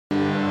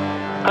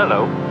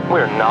Hello,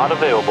 we're not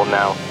available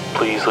now.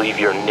 Please leave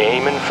your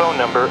name and phone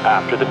number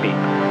after the beep.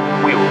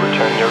 We will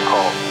return your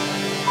call.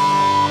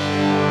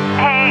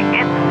 Hey,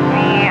 it's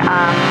me.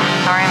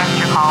 Sorry I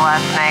missed your call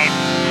last night.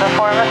 The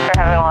four of us are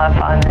having a lot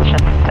of fun. It's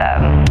just,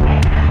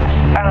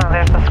 I don't know,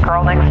 there's this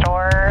girl next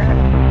door.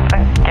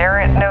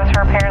 Garrett knows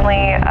her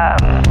apparently.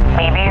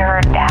 Maybe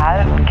her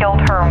dad killed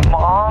her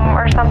mom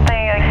or something.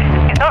 Like,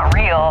 it's not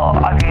real,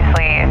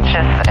 obviously. It's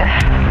just,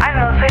 I don't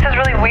know, this place is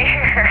really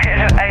weird.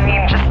 I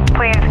mean, just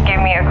please give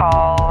me a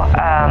call.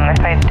 If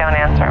I don't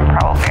answer, I'm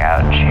probably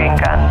out shooting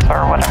guns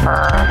or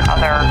whatever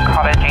other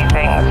cottagey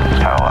things.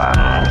 So,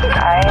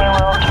 I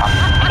will talk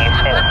to you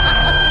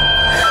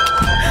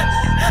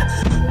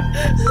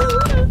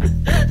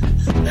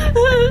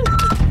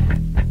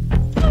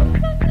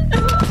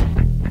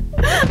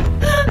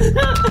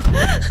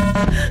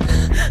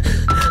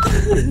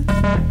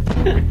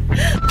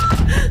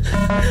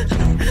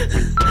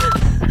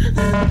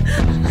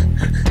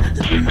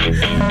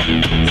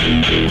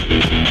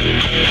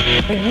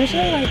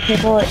Usually, like,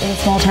 people in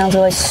small towns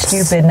are like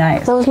stupid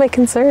nice. That was my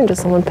concern,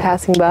 just someone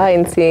passing by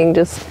and seeing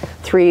just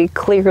three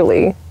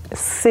clearly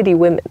city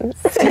women.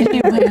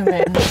 City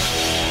women.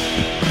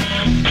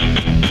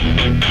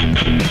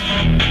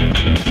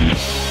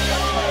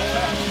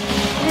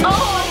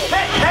 Oh!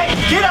 Hey,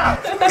 get out!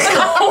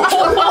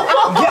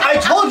 Yeah, I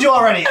told you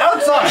already.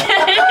 Outside.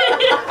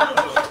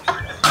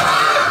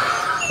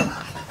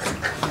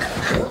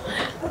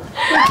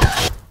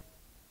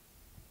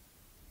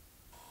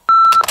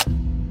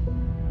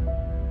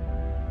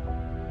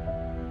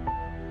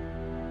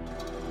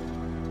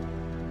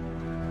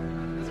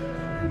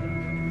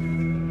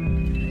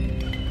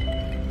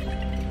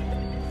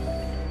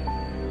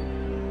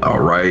 All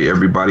right,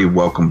 everybody,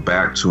 welcome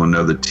back to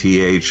another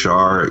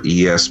THR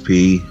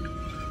ESP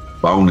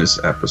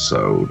bonus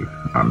episode.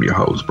 I'm your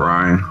host,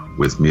 Brian.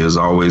 With me, as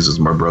always, is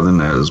my brother,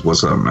 Nez.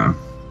 What's up, man?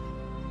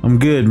 I'm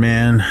good,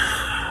 man.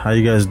 How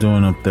you guys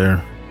doing up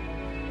there?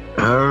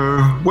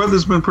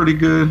 Weather's been pretty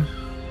good.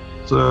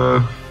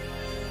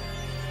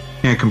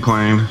 Can't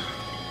complain.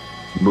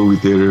 Movie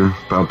theater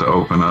about to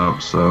open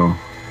up, so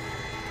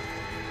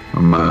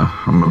I'm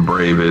gonna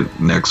brave it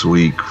next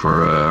week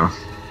for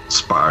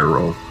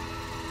Spiral.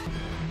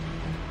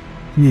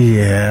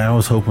 Yeah, I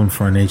was hoping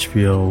for an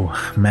HBO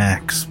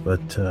Max,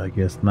 but I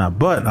guess not.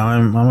 But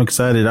I'm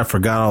excited. I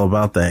forgot all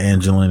about that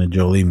Angelina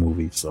Jolie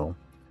movie, so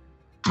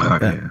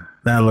that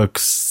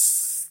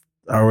looks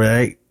all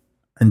right.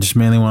 I just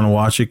mainly want to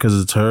watch it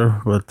because it's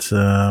her, but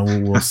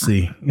we'll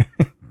see.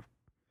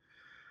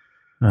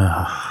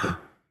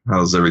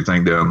 How's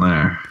everything down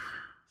there?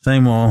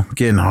 Same old,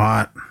 getting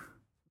hot.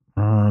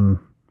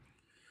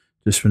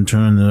 Just been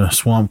turning the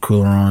swamp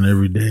cooler on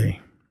every day.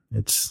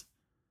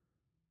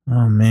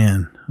 Oh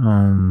man,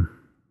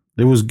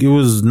 it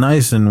was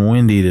nice and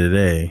windy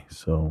today,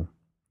 so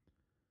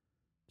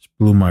just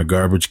blew my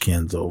garbage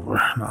cans over.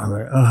 And I was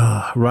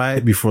like, right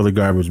before the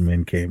garbage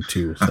men came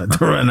too, so I had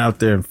to run out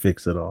there and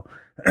fix it all.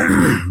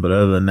 But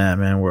other than that,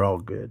 man, we're all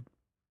good.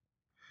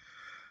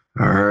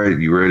 All right,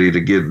 you ready to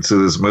get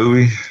into this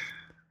movie?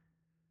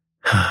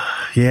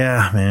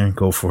 Yeah, man,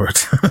 go for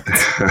it.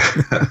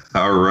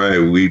 All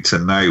right,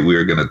 tonight we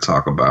are going to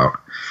talk about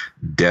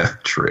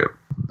Death Trip.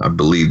 I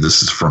believe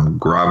this is from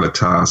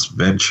Gravitas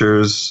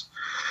Ventures.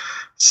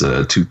 It's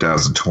a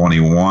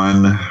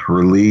 2021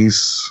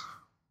 release.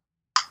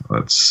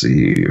 Let's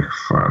see,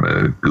 find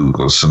a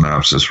Google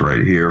synopsis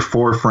right here.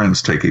 4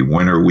 friends take a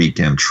winter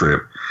weekend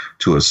trip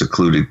to a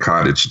secluded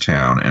cottage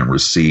town and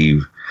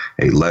receive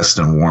a less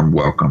than warm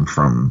welcome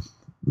from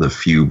the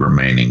few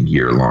remaining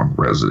year-long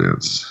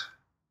residents.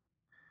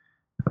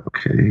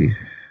 Okay.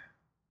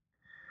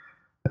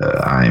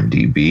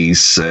 IMDb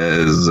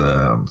says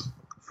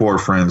 4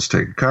 friends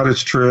take a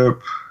cottage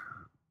trip.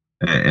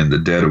 In the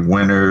dead of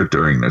winter,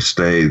 during their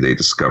stay, they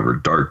discover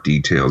dark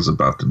details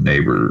about the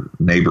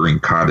neighboring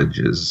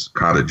cottagers.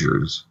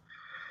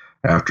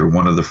 After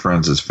one of the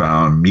friends is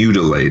found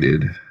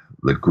mutilated,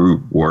 the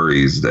group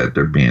worries that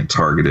they're being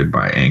targeted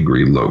by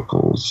angry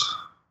locals.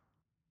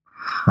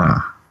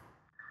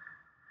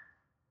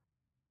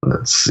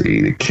 Let's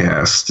see. The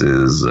cast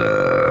is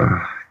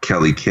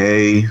Kelly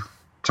Kay,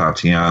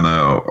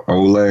 Tatiana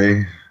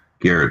Ole,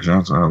 Garrett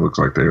Johnson. Oh, it looks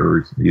like they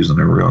were using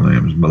their real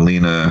names.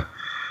 Melina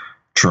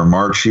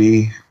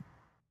Tremarchi,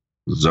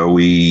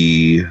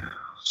 Zoe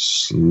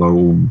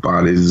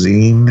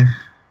Slobodizine,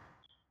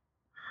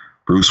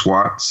 Bruce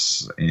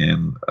Watts,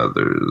 and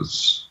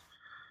others.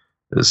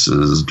 This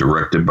is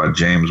directed by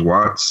James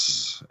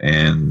Watts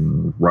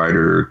and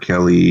writer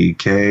Kelly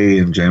Kay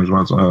and James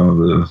Watts.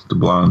 Oh, the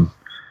blonde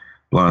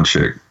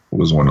chick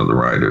was one of the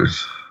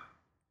writers.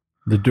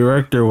 The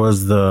director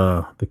was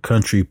the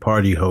country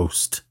party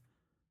host.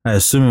 I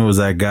assume it was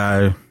that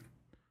guy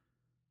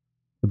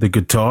with the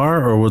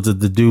guitar, or was it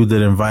the dude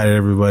that invited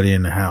everybody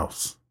in the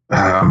house?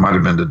 Might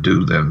have been the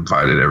dude that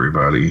invited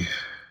everybody.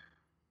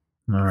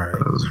 All right.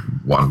 That was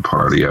one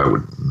party I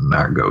would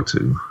not go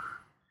to.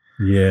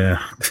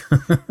 Yeah.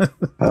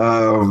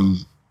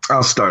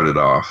 I'll start it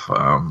off.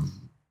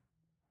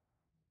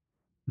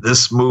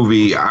 This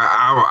movie,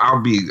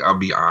 I'll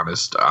be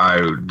honest.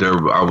 I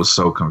was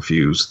so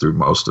confused through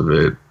most of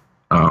it.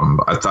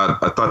 I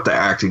thought the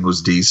acting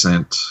was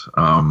decent.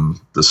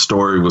 The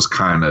story was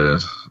kind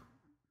of,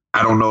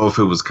 I don't know if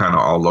it was kind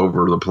of all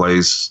over the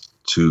place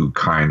to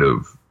kind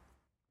of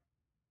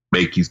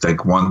make you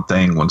think one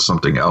thing when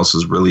something else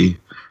is really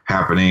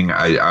happening.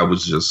 I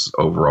was just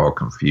overall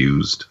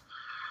confused.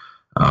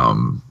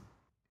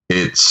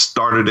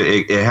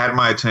 It had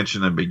my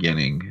attention in the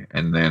beginning,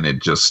 and then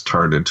it just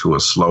turned into a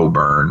slow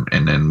burn.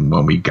 And then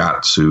when we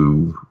got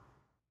to,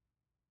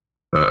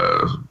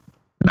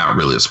 not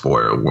really a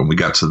spoiler, when we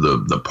got to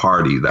the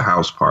party, the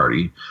house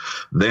party,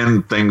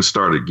 then things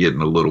started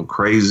getting a little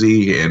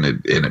crazy, and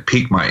it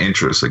piqued my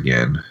interest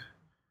again.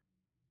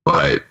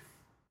 But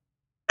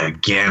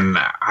again,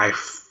 I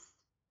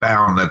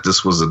found that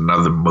this was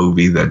another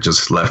movie that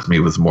just left me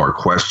with more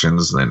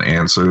questions than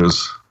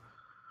answers.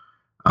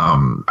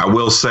 I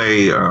will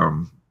say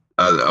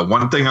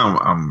one thing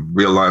I'm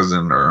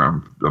realizing,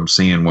 or I'm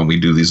seeing when we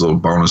do these little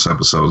bonus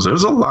episodes,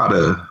 there's a lot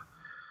of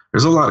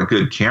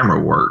good camera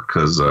work,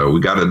 because we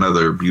got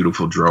another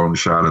beautiful drone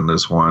shot in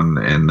this one,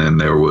 and then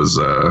there was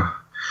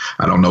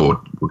I don't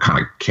know what kind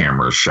of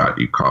camera shot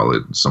you call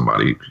it.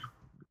 Somebody,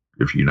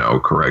 if you know,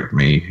 correct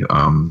me.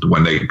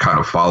 When they kind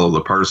of follow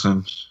the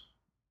person,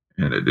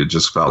 and it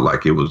just felt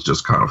like it was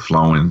just kind of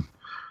flowing,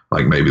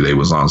 like maybe they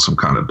was on some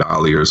kind of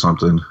dolly or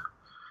something.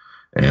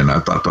 And I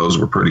thought those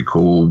were pretty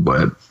cool,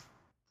 but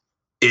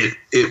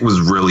it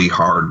was really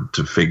hard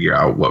to figure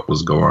out what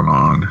was going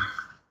on.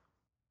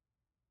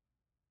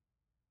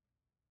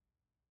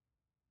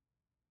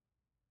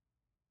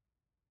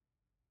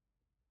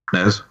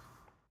 Nez?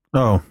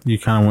 Oh, you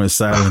kind of went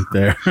silent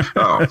there.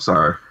 Oh,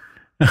 sorry.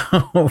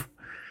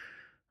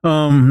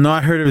 No,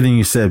 I heard everything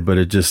you said, but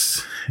it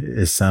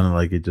sounded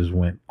like it just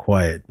went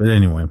quiet. But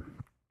anyway,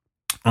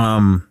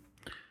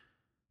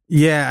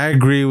 yeah, I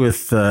agree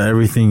with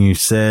everything you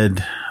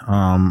said.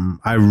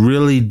 I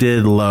really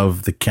did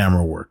love the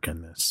camera work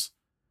in this.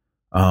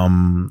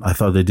 I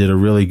thought they did a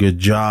really good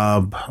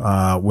job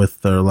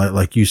with their,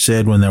 like you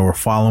said, when they were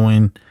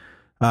following.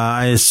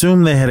 I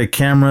assume they had a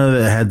camera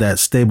that had that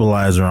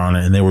stabilizer on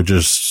it, and they were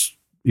just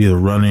either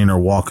running or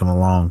walking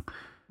along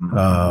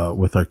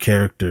with our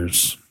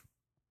characters.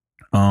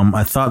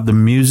 I thought the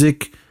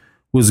music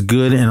was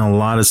good in a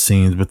lot of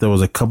scenes, but there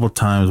was a couple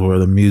times where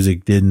the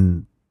music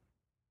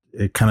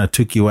it kind of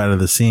took you out of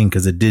the scene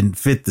because it didn't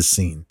fit the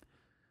scene.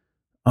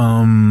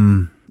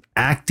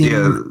 Acting.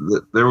 Yeah,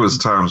 there was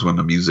times when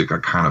the music, I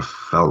kind of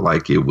felt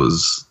like it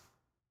was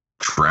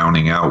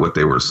drowning out what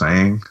they were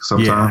saying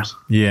sometimes.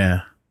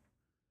 Yeah.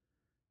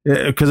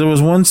 Because there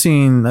was one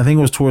scene, I think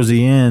it was towards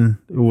the end,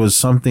 it was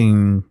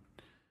something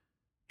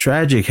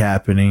tragic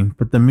happening,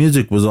 but the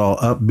music was all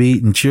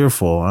upbeat and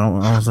cheerful. I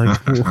was like,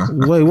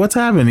 wait, what's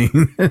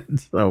happening?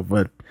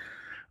 But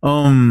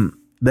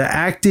the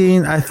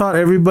acting, I thought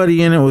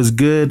everybody in it was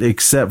good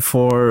except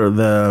for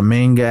the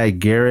main guy,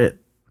 Garrett.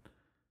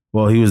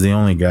 Well, he was the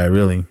only guy,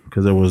 really,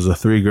 because there was the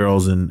 3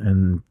 girls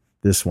and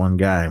this one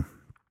guy.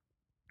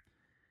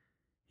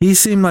 He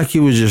seemed like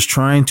he was just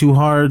trying too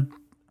hard.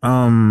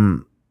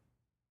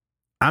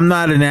 I'm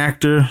not an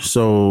actor,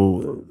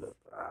 so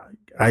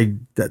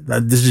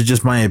this is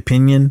just my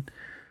opinion.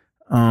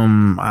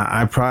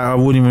 I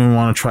wouldn't even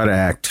want to try to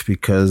act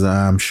because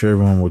I'm sure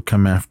everyone would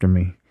come after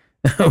me.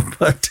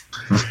 But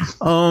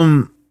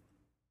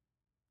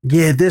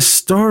yeah, this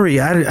story,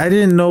 I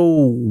didn't know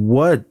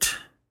what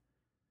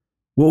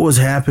was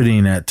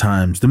happening at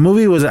times. The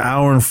movie was 1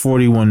 hour and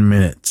 41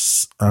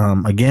 minutes.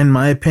 Again,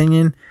 my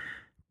opinion,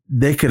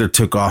 they could have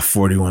took off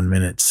 41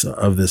 minutes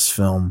of this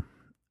film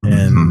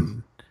and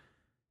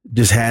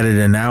just had it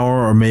an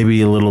hour or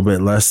maybe a little bit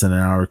less than an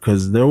hour,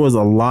 because there was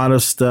a lot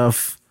of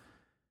stuff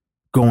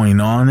going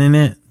on in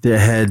it that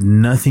had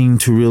nothing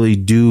to really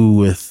do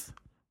with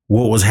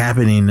what was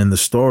happening in the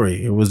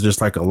story. It was just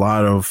like a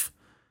lot of,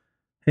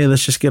 hey,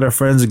 let's just get our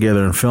friends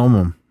together and film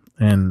them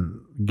and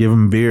give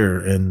them beer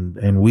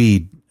and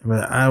weed.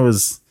 I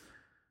was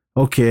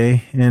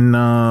okay. And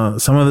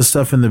some of the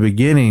stuff in the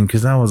beginning,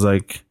 because I was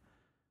like,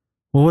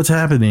 well, what's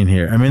happening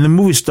here? I mean, the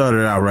movie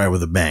started out right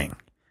with a bang.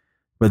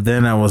 But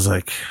then I was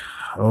like,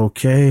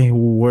 okay,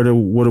 what are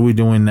we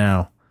doing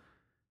now?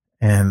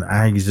 And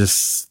I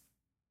just,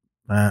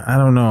 I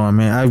don't know. I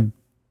mean,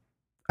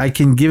 I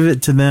can give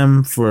it to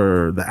them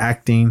for the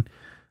acting,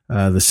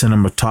 the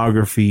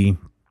cinematography,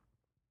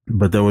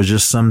 but there was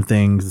just some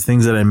things, the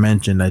things that I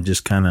mentioned, I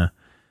just kind of,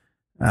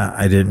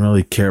 I didn't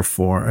really care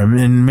for. I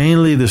mean,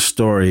 mainly the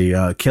story.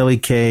 Kelly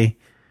Kay,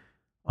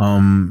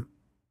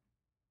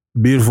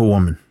 beautiful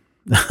woman,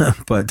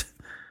 but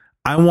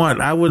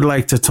I would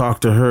like to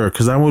talk to her,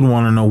 because I would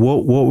want to know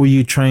what were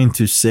you trying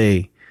to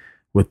say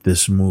with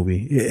this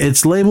movie?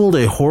 It's labeled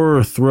a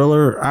horror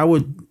thriller. I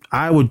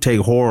would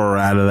take horror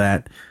out of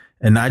that,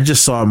 and I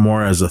just saw it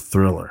more as a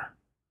thriller.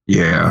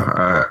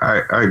 Yeah,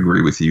 I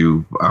agree with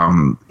you.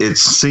 It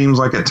seems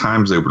like at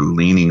times they were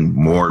leaning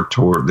more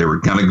toward, they were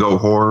going to go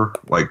horror,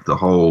 like the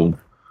whole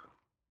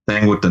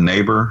thing with the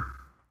neighbor.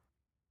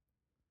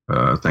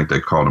 I think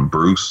they called him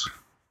Bruce.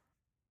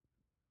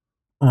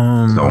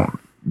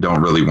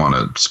 Don't really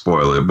want to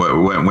spoil it, but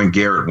when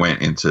Garrett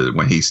went into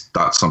when he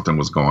thought something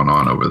was going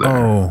on over there.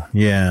 Oh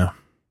yeah,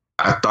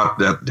 I thought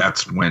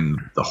that's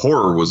when the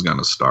horror was going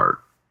to start.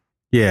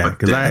 Yeah,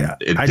 because I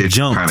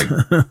jumped.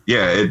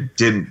 It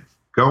didn't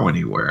go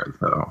anywhere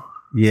though.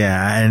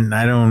 Yeah, and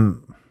I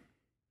don't.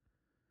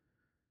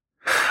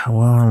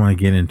 Well, I don't want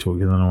to get into it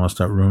because I don't want to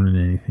start ruining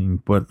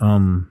anything. But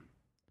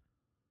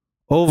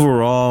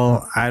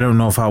overall, I don't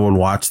know if I would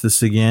watch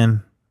this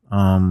again.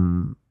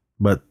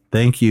 But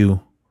thank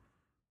you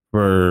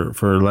for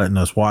letting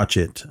us watch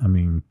it. I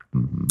mean,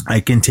 I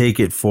can take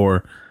it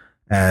for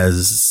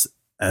as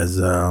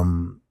a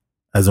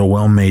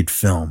well-made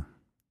film.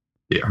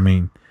 Yeah, I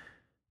mean,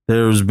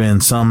 there's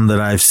been some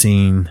that I've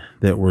seen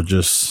that were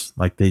just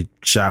like they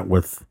shot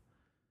with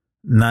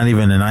not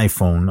even an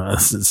iPhone,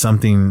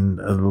 something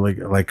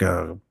like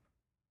a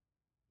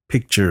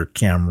picture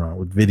camera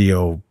with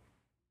video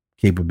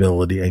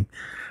capability.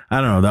 I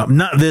don't know.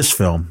 Not this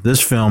film. This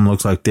film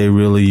looks like they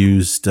really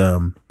used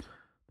the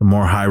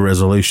more high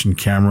resolution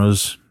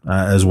cameras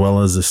as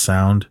well as the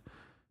sound,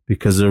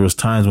 because there was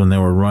times when they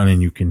were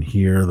running, you can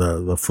hear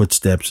the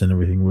footsteps and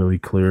everything really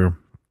clear.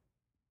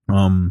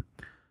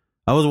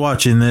 I was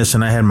watching this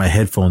and I had my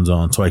headphones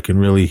on so I can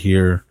really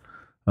hear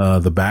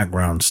the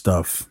background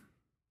stuff.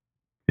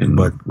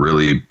 But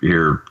really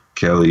hear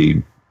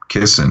Kelly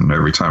kissing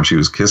every time she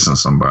was kissing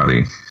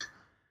somebody.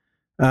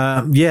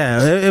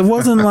 Yeah, it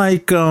wasn't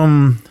like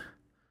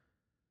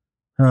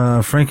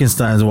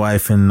Frankenstein's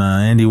wife and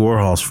Andy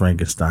Warhol's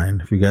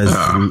Frankenstein. If you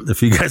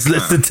guys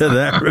listened to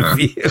that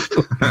review,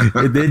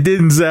 it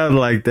didn't sound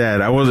like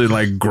that. I wasn't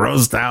like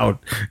grossed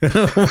out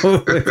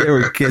when they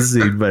were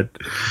kissing, but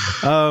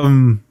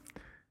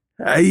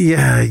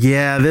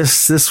yeah.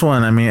 This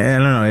one, I mean, I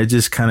don't know. It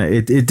just kind of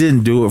it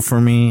didn't do it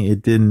for me.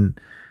 It didn't.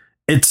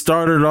 It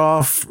started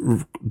off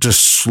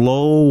just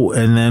slow,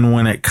 and then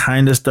when it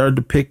kind of started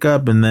to pick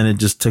up, and then it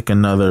just took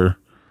another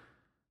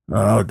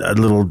a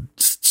little,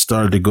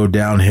 started to go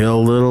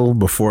downhill a little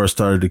before it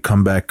started to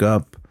come back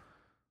up.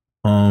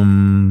 But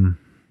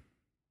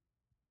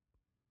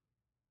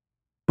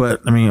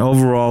I mean,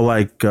 overall,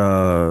 like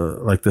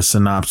the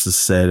synopsis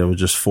said, it was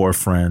just four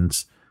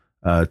friends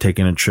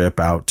taking a trip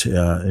out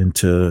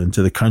into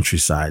the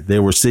countryside. They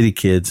were city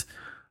kids.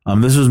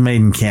 This was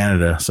made in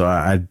Canada, so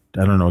I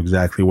don't know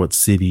exactly what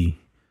city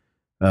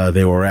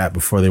they were at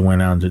before they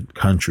went out into the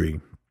country.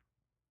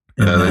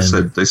 And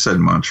they said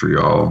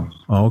Montreal.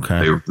 Oh,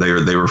 okay.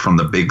 They were from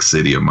the big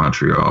city of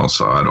Montreal,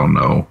 so I don't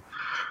know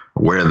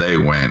where they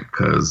went,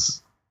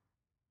 because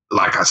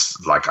like I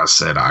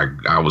said,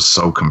 I was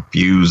so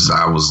confused.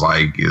 I was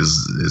like,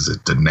 is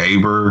it the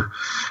neighbor?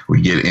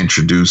 We get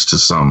introduced to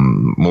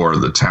some more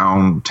of the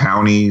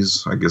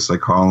townies, I guess they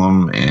call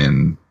them,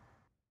 and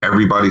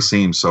everybody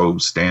seems so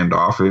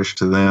standoffish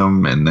to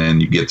them. And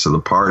then you get to the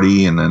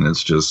party, and then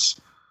it's just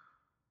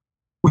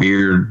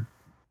weird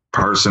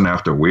person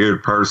after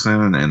weird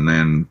person. And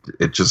then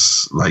it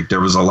just like, there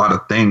was a lot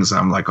of things.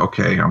 I'm like,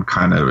 okay,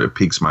 it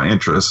piques my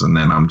interest. And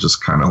then I'm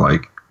just kind of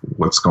like,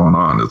 what's going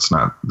on? It's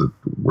not,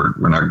 we're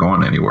not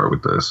going anywhere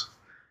with this.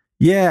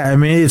 Yeah. I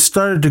mean, it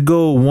started to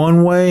go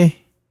one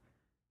way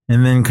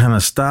and then kind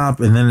of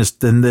stop. And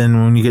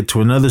then when you get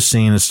to another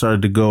scene, it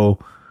started to go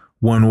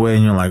one way,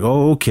 and you're like,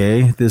 oh,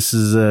 okay, this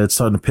is it's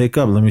starting to pick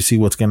up. Let me see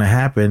what's going to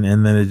happen.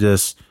 And then it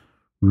just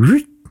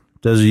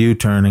does a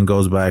U-turn and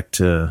goes back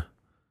to,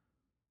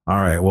 all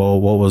right,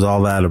 well, what was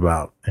all that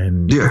about?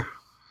 And yeah,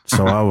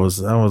 so I was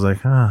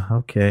like,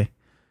 okay.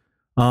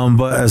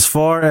 But as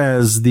far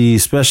as the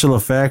special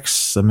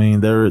effects, I mean,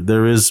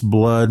 there is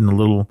blood and a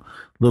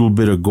little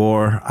bit of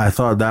gore. I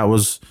thought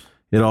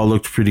it all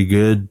looked pretty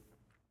good.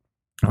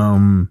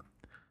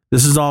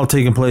 This is all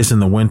taking place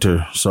in the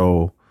winter,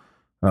 so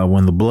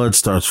when the blood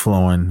starts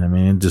flowing, I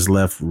mean, it just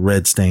left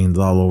red stains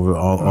all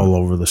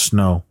over the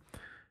snow.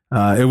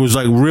 It was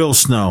like real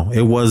snow.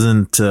 It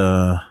wasn't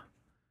the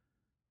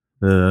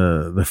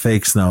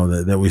fake snow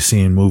that we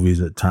see in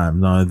movies at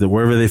times. No,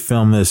 wherever they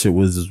filmed this, it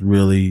was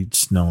really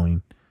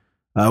snowing.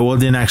 Well, it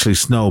didn't actually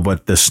snow,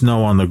 but the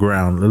snow on the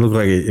ground, it looked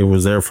like it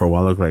was there for a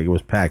while. It looked like it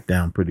was packed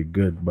down pretty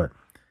good. But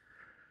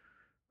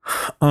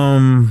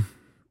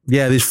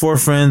yeah, these four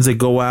friends, they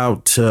go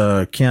out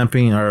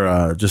camping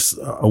or just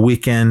a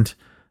weekend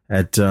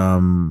at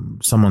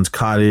someone's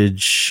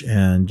cottage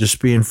and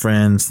just being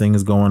friends,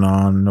 things going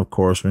on. And of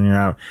course, when you're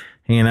out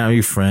hanging out with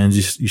your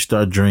friends, you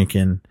start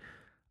drinking.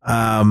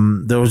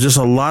 There was just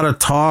a lot of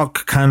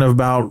talk kind of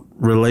about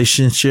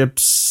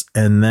relationships,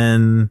 and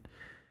then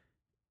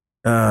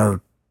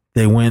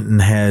they went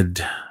and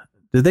had,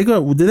 did they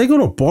go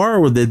to a bar, or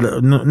were they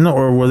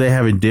or were they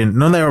having dinner?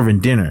 No, they were having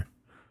dinner.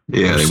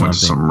 Yeah, they went to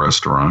some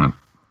restaurant.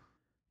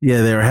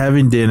 Yeah, they were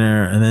having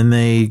dinner, and then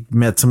they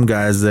met some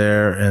guys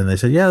there, and they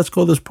said, yeah, let's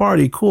go to this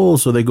party. Cool.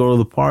 So they go to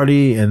the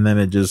party, and then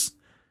I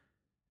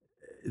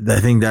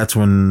think that's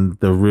when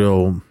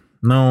no,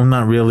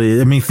 not really.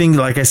 I mean, things,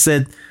 like I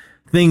said,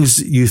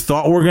 things you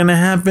thought were going to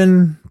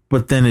happen,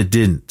 but then it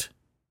didn't.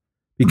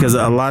 Because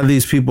a lot of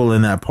these people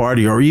in that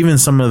party, or even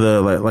some of the,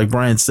 like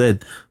Brian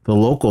said, the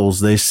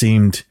locals, they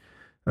seemed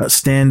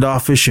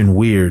standoffish and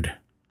weird.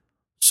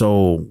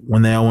 So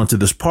when they all went to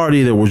this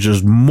party, there was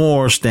just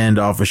more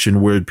standoffish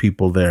and weird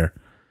people there,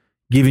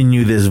 giving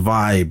you this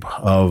vibe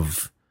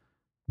of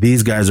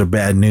these guys are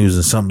bad news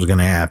and something's going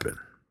to happen.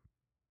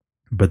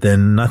 But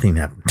then nothing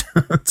happened.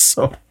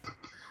 So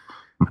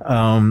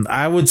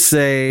I would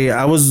say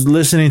I was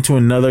listening to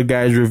another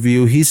guy's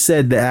review. He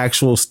said the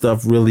actual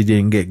stuff really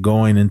didn't get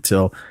going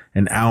until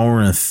an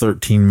hour and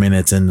 13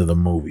 minutes into the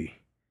movie.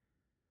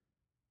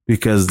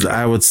 Because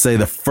I would say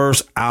the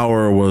first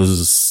hour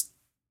was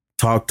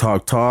talk.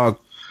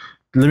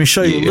 Let me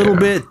show you a little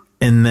bit,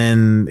 and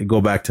then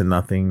go back to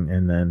nothing,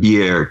 and then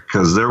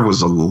because there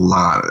was a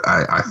lot.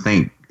 I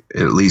think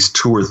at least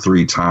 2 or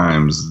 3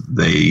 times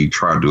they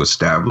tried to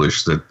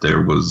establish that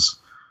there was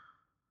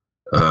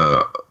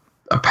a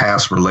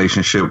past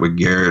relationship with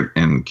Garrett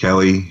and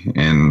Kelly,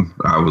 and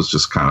I was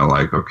just kind of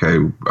like, okay,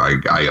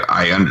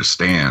 I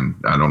understand.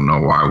 I don't know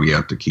why we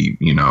have to keep,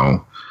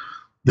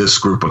 this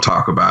group will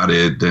talk about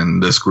it,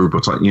 and this group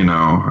will talk,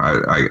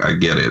 I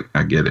get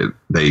it.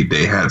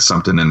 They had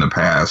something in the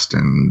past,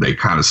 and they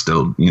kind of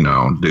still,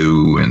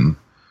 do. And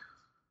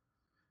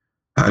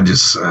I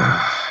just,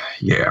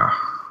 yeah.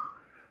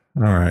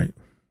 All right.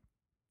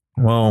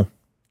 Well,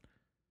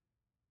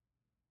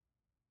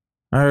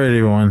 all right,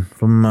 everyone.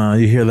 From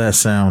you hear that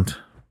sound.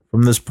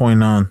 From this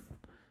point on,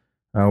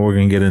 we're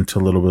gonna get into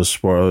a little bit of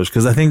spoilers,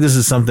 because I think this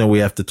is something we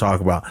have to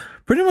talk about.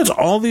 Pretty much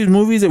all these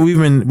movies that we've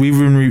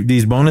been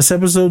these bonus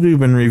episodes we've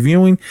been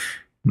reviewing,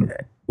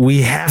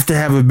 we have to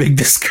have a big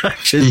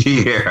discussion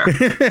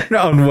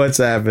on what's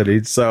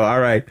happening. So,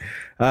 all right,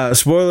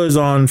 spoilers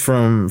on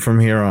from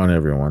here on,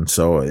 everyone.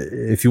 So,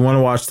 if you want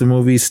to watch the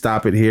movie,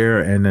 stop it here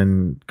and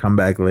then come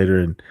back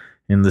later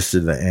and listen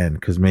to the end,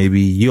 because maybe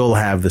you'll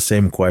have the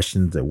same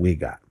questions that we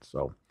got.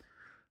 So,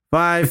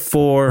 5,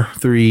 4,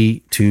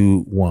 3,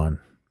 2, 1.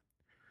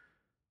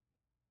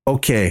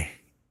 Okay,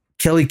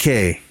 Kelly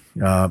Kay,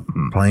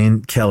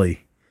 playing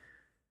Kelly.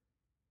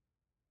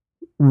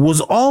 Was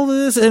all of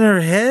this in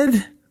her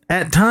head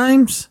at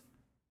times?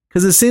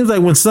 Because it seems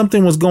like when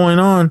something was going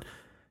on,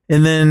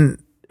 and then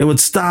it would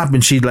stop,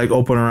 and she'd like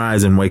open her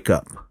eyes and wake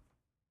up.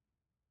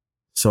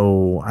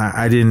 So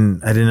I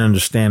didn't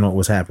understand what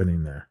was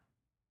happening there.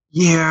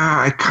 Yeah,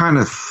 I kind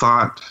of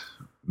thought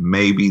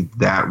maybe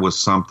that was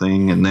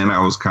something, and then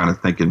I was kind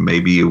of thinking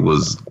maybe it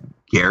was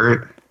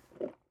Garrett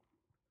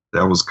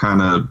that was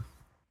kind of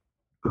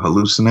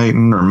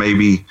hallucinating, or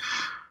maybe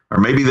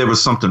there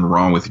was something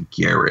wrong with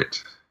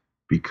Garrett,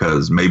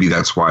 because maybe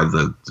that's why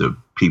the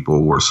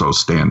people were so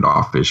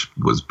standoffish,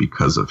 was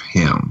because of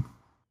him.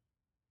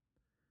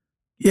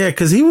 Yeah,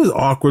 because he was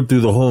awkward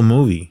through the whole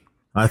movie,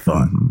 I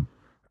thought.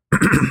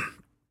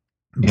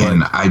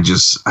 And I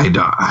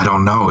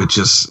don't know. It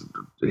just,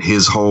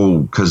 his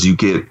whole, because you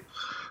get,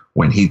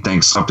 when he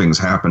thinks something's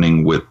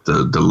happening with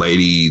the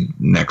lady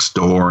next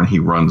door, and he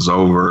runs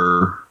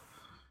over,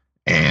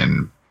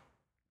 and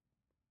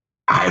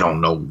I don't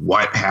know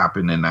what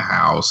happened in the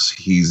house.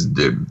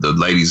 The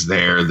lady's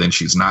there, then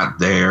she's not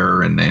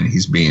there, and then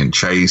he's being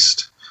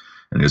chased,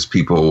 and there's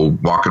people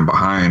walking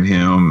behind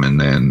him,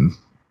 and then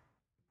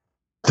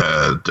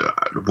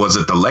was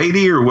it the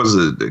lady, or was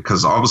it,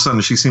 because all of a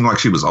sudden she seemed like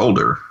she was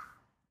older,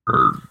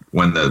 or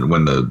when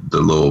the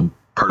little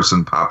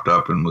person popped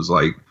up and was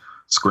like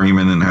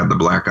screaming and had the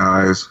black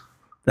eyes.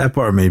 That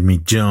part made me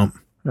jump.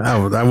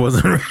 I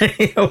wasn't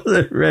ready. I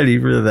wasn't ready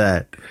for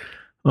that.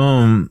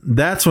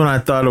 That's when I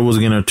thought it was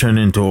going to turn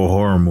into a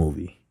horror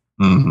movie.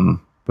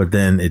 But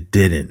then it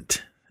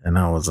didn't. And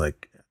I was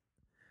like,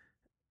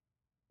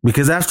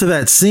 because after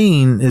that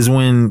scene is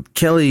when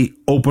Kelly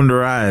opened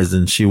her eyes,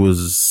 and she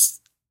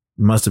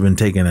must have been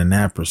taking a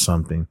nap or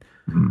something.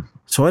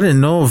 So I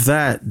didn't know if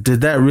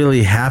did that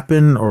really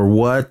happen or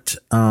what.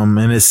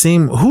 And it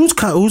seemed, whose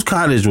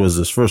cottage was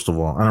this, first of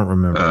all? I don't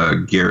remember.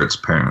 Garrett's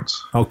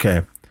parents.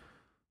 Okay.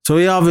 So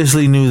he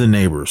obviously knew the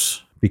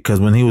neighbors, because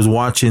when he was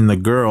watching the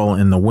girl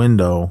in the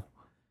window,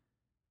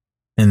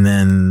 and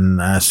then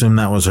I assume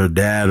that was her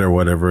dad or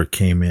whatever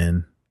came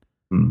in,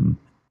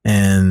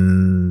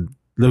 and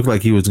looked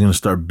like he was going to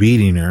start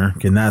beating her.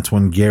 And that's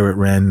when Garrett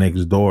ran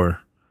next door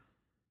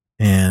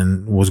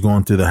and was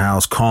going through the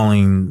house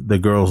calling the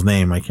girl's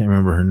name. I can't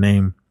remember her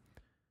name.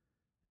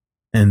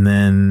 And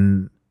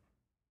then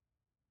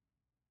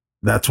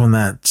that's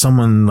when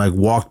someone like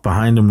walked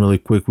behind him really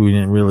quick. We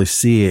didn't really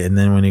see it. And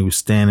then when he was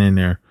standing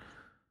there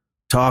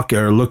talking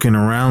or looking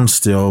around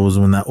still, was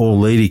when that old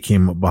lady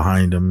came up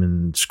behind him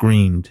and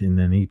screamed. And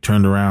then he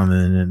turned around,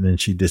 and then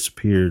she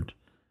disappeared.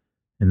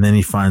 And then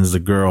he finds the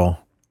girl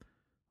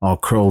all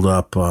curled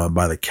up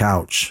by the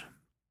couch.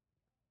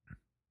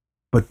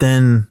 But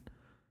then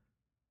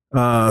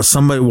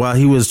somebody, while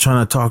he was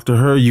trying to talk to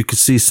her, you could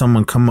see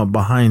someone come up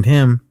behind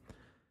him,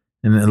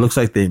 and it looks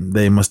like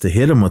they must have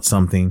hit him with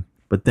something.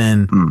 But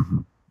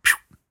then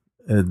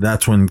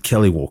that's when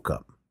Kelly woke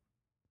up.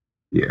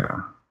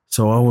 Yeah.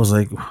 So I was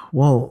like,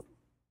 well,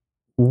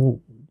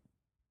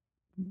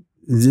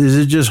 is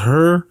it just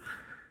her?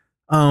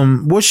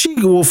 Was she,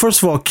 well,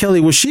 first of all,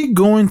 Kelly, was she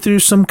going through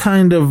some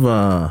kind of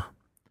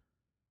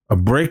a a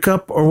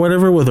breakup or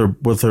whatever with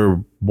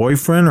her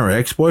boyfriend or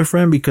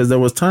ex-boyfriend, because there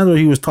was times where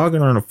he was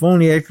talking on the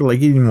phone. He acted like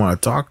he didn't want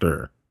to talk to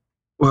her.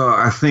 Well,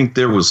 I think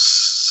there was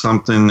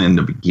something in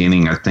the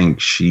beginning. I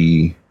think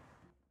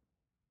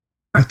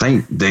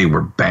they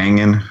were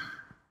banging,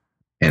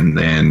 and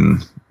then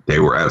they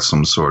were at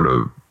some sort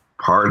of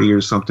party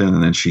or something,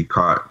 and then she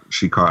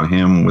caught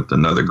him with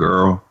another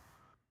girl.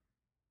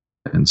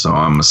 And so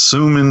I'm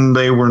assuming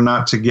they were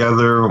not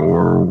together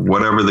or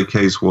whatever the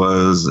case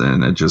was,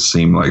 and it just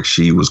seemed like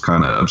she was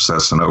kind of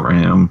obsessing over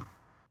him.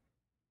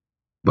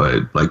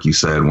 But like you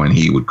said, when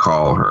he would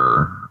call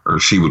her or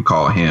she would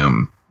call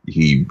him,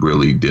 he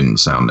really didn't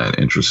sound that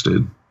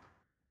interested.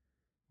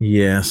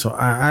 Yeah, so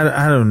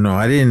I don't know.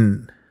 I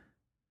didn't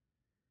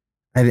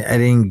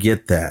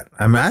get that.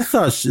 I mean, I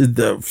thought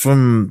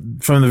from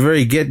the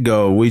very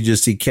get-go, we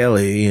just see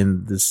Kelly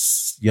and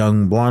this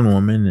young blonde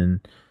woman,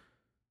 and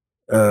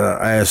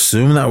I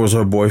assumed that was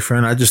her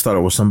boyfriend. I just thought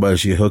it was somebody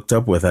she hooked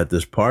up with at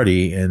this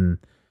party and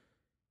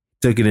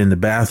took it in the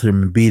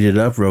bathroom and beat it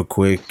up real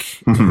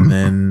quick, and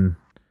then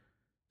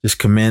just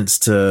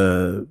commenced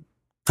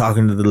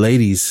talking to the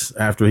ladies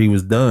after he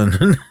was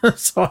done.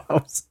 So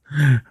I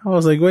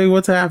was like, wait,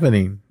 what's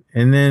happening?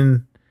 And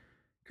then,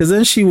 because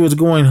then she was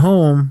going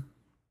home,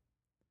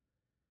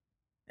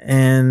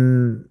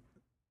 and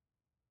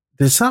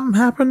did something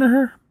happen to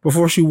her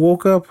before she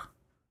woke up?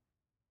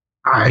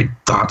 I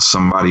thought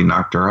somebody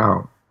knocked her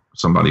out.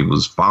 Somebody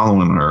was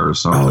following her or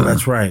something. Oh,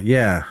 that's right.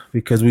 Yeah,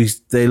 because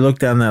they look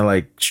down that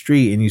like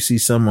street and you see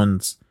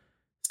someone's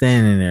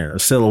standing there, a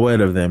silhouette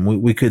of them.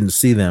 We couldn't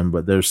see them,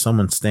 but there's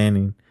someone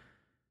standing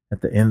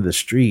at the end of the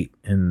street,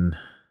 and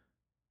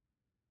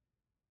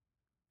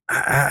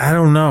I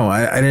don't know.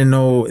 I didn't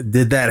know,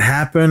 did that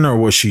happen or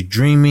was she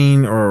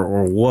dreaming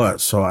or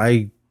what? So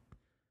I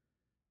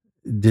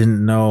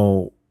didn't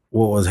know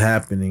what was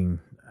happening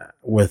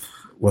with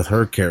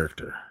her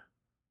character.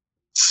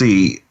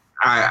 See,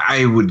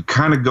 I would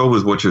kind of go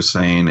with what you're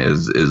saying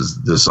is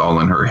this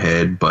all in her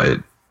head, but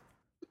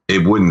it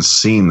wouldn't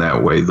seem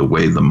that way the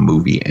way the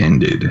movie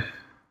ended.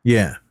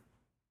 Yeah.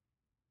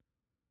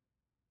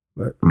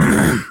 But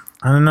I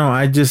don't know.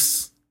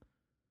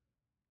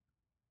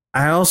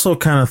 I also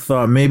kind of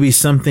thought maybe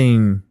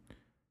something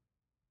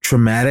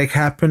traumatic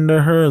happened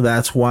to her.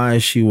 That's why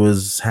she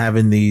was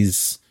having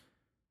these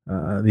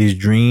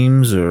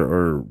dreams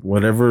or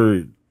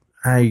whatever.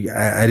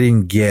 I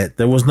didn't get.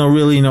 There was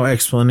no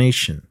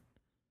explanation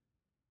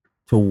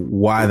to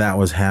why that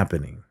was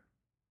happening.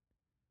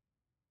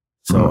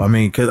 So, I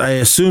mean, because I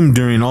assumed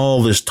during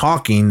all this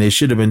talking, they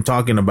should have been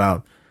talking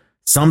about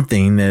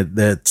something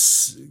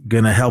that's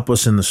going to help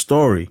us in the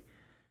story.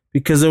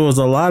 Because there was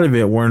a lot of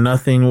it where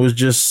nothing was,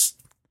 just,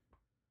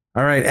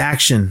 all right,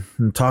 action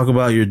and talk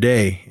about your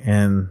day.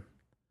 And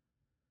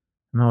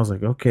I was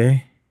like,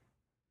 okay.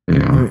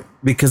 Yeah.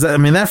 Because, I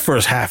mean, that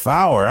first half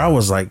hour, I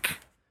was like,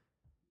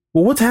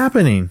 well, what's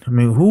happening? I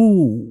mean,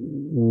 who's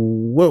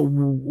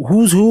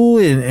who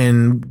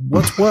and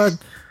what's what?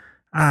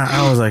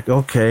 I was like,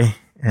 okay.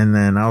 And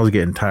then I was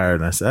getting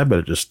tired, and I said, I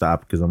better just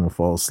stop because I'm going to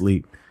fall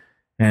asleep.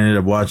 And I ended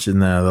up watching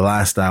the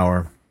last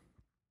hour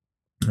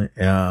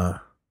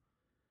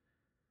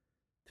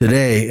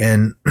today.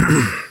 And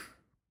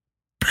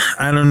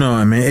I don't know.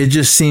 I mean, it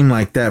just seemed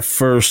like that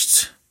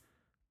first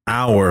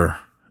hour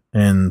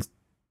and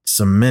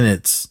some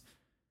minutes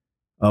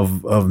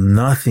of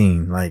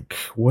nothing. Like,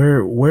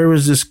 where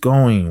is this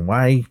going?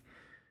 Why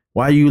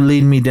you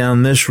lead me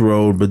down this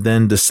road, but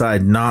then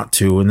decide not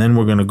to, and then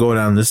we're going to go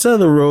down this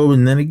other road,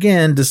 and then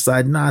again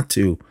decide not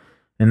to,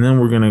 and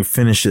then we're going to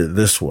finish it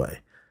this way.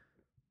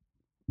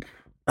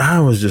 I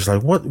was just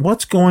like,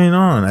 what's going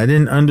on? I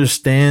didn't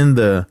understand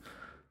like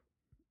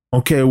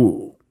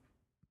the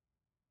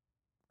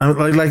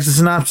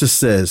synopsis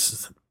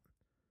says,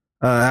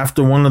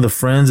 after one of the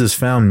friends is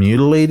found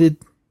mutilated.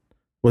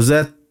 Was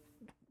that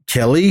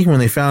Kelly when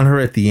they found her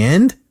at the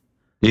end?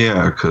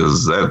 Yeah,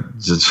 because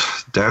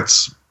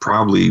that's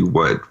probably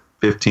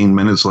 15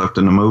 minutes left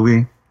in the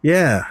movie.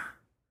 Yeah.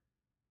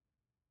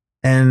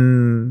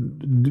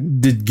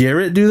 And did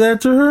Garrett do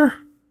that to her?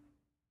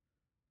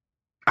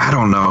 I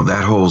don't know.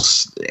 That whole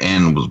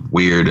end was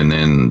weird, and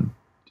then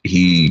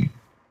he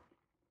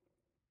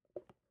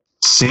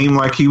seemed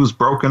like he was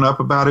broken up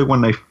about it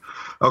when the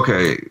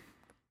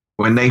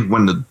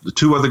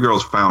two other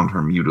girls found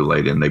her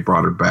mutilated and they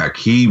brought her back.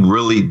 He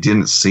really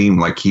didn't seem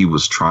like he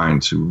was trying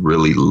to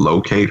really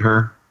locate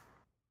her.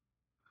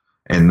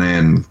 And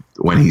then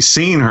when he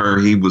seen her,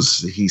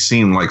 he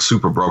seemed like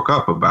super broke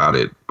up about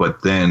it.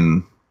 But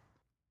then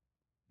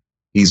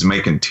he's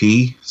making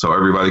tea so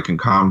everybody can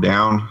calm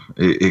down.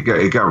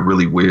 It got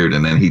really weird.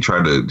 And then he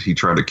tried to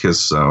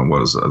kiss what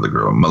was the other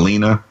girl,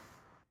 Melina.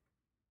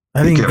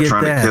 He kept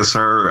trying to kiss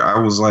her. I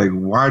was like,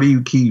 why do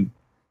you keep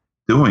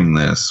doing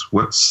this?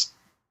 What's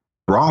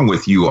wrong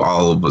with you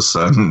all of a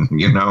sudden?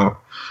 You know,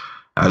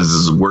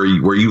 were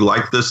you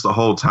like this the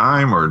whole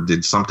time, or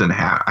did something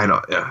happen?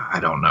 I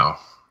don't know.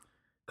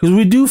 Because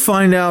we do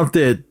find out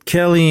that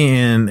Kelly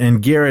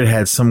and Garrett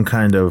had some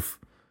kind of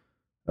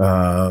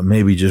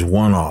maybe just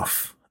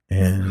one-off.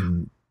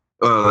 And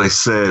They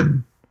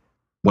said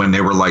when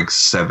they were like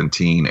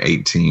 17,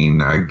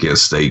 18, I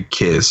guess they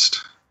kissed.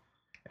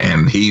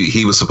 And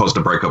he was supposed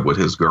to break up with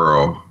his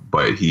girl,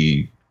 but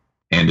he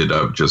ended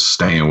up just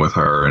staying with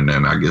her. And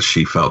then I guess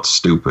she felt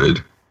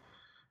stupid.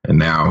 And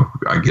now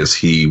I guess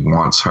he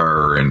wants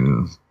her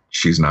and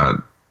she's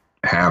not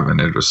having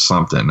it or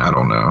something. I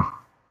don't know.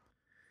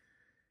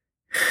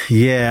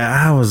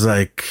 Yeah, I was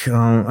like,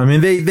 I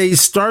mean, they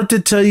start to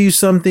tell you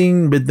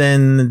something, but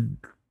then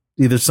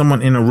either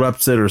someone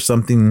interrupts it or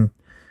something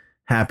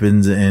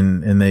happens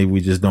and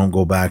we just don't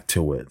go back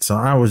to it. So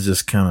I was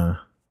just kind of,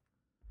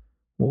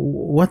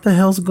 what the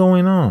hell's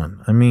going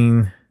on? I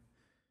mean,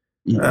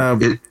 go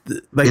ahead.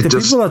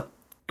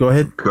 Go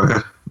ahead.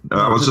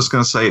 I was just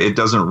going to say, it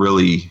doesn't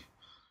really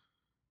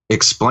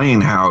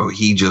explain how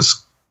he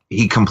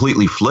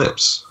completely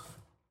flips.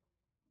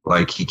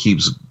 Like he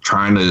keeps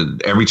trying to,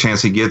 every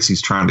chance he gets,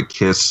 he's trying to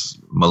kiss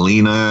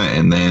Melina.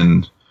 And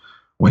then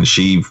when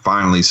she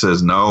finally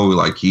says no,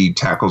 like he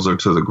tackles her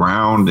to the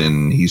ground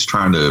and he's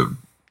trying to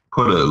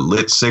put a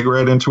lit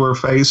cigarette into her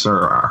face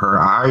or her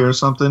eye or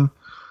something.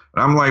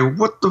 And I'm like,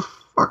 what the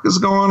fuck is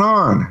going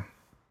on?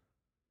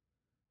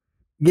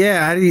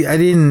 Yeah, I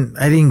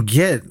didn't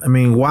get, I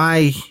mean,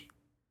 why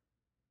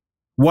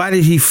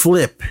did he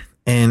flip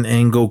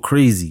and go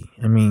crazy?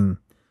 I mean,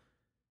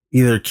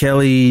 either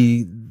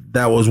Kelly,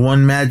 that was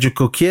one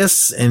magical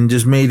kiss and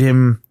just made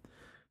him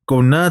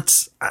go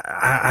nuts.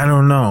 I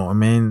don't know. I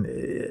mean,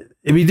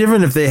 it'd be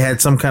different if they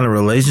had some kind of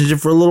relationship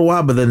for a little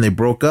while, but then they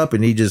broke up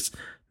and he just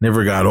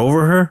never got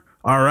over her.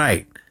 All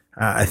right.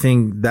 I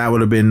think that would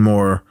have been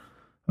more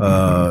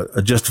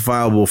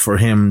justifiable for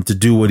him to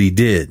do what he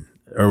did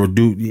or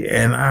do.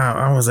 And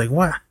I was like,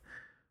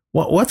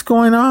 what's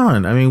going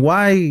on? I mean,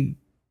 why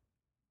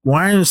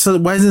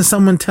isn't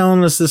someone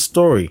telling us this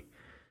story?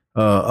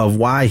 Of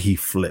why he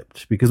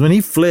flipped, because when he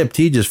flipped,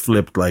 he just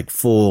flipped like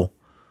full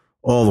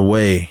all the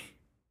way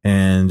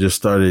and just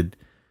started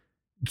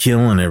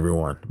killing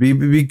everyone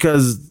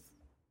because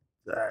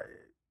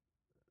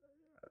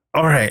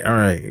all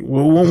right.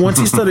 Well, once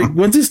he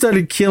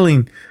started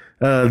killing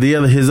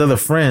his other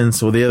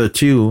friends or the other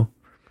two,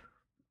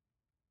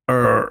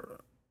 I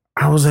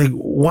was like,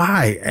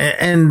 why?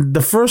 And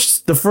the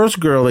first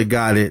girl that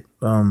got it,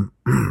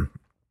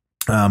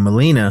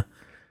 Melina,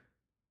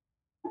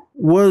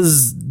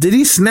 did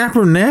he snap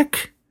her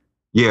neck?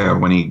 Yeah,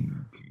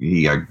 when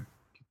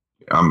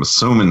I'm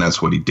assuming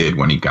that's what he did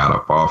when he got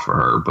up off of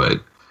her,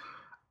 but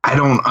I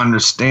don't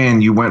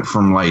understand. You went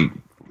from like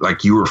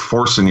you were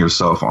forcing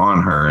yourself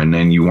on her and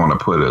then you want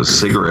to put a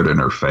cigarette in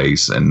her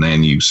face and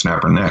then you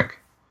snap her neck.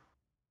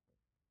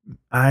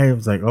 I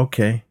was like,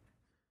 okay.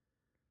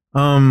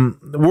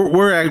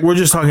 We're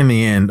just talking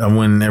the end of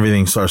when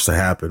everything starts to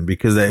happen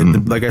because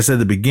like I said,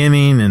 the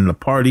beginning and the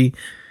party,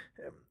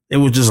 it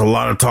was just a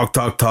lot of talk,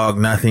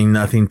 nothing,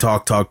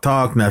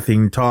 talk,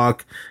 nothing,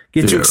 talk.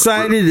 Get you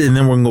excited, and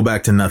then we're going to go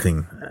back to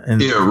nothing.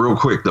 And real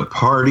quick, the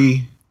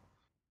party,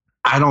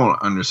 I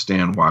don't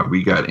understand why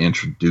we got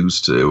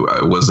introduced to.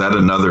 Was that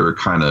another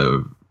kind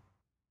of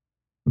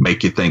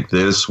make you think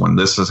this when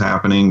this is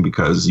happening?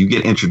 Because you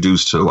get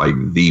introduced to like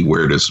the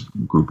weirdest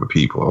group of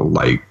people.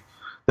 Like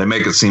they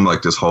make it seem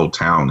like this whole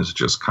town is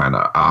just kind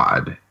of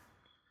odd.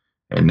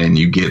 And then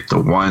you get the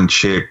one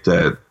chick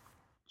that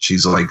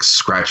she's like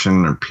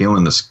scratching or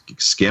peeling the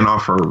skin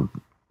off her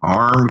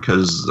arm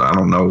because I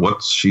don't know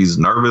what she's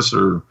nervous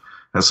or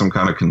has some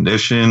kind of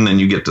condition. And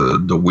you get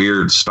the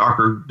weird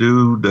stalker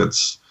dude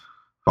that's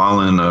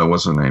following,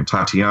 what's her name,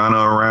 Tatiana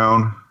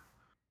around.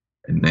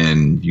 And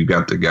then you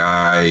got the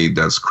guy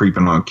that's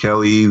creeping on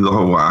Kelly.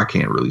 I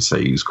can't really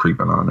say he's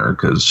creeping on her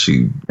because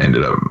she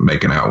ended up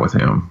making out with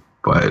him.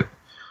 But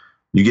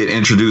you get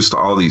introduced to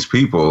all these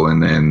people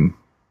and then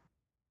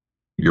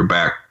you're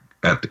back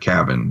at the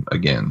cabin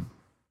again.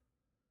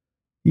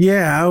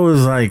 Yeah, I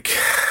was like,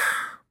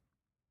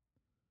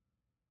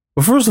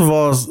 well, first of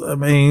all, I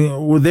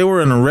mean, they were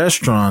in a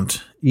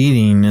restaurant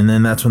eating, and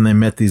then that's when they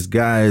met these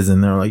guys,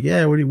 and they're like,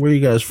 yeah, where are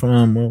you guys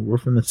from? We're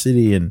from the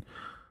city, and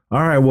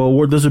all right,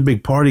 well, there's a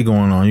big party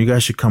going on. You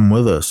guys should come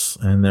with us.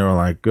 And they were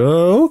like,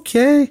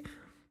 okay.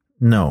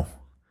 No.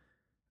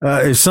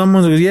 If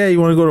someone goes, yeah,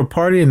 you want to go to a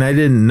party, and I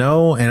didn't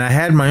know, and I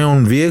had my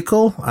own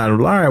vehicle, all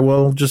right,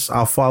 well,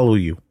 I'll follow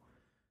you.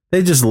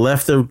 They just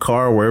left their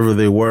car wherever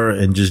they were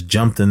and just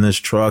jumped in this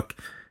truck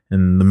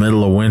in the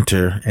middle of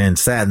winter and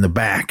sat in the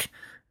back.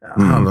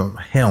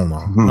 Hell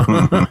no.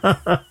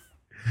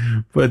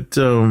 But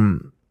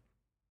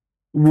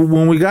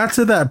when we got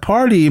to that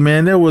party,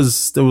 man, there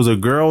was a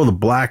girl with a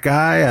black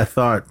eye. I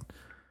thought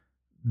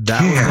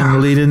that was going to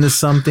lead into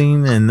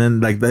something. And then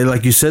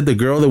like you said, the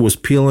girl that was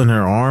peeling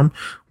her arm,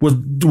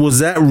 was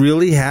that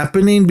really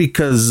happening?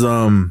 Because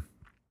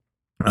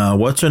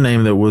what's her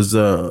name? That was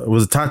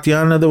it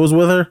Tatiana that was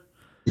with her?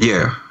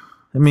 Yeah.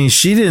 I mean,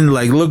 she didn't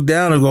like look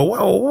down and go,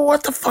 "Whoa,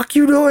 what the fuck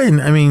you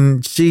doing?" I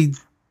mean,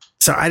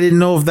 so I didn't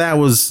know if that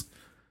was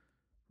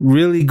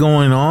really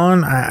going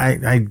on.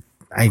 I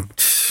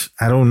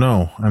don't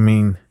know. I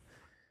mean,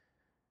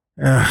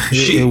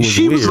 she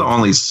was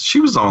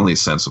the only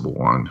sensible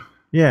one.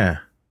 Yeah.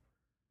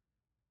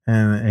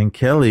 And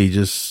Kelly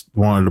just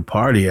wanted to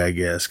party, I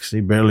guess, because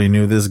he barely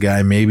knew this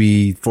guy,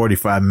 maybe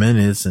 45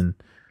 minutes, and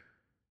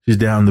she's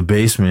down in the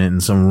basement in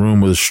some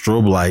room with a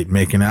strobe light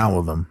making out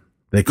with him.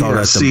 They call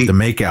that the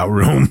makeout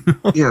room.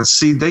 Yeah,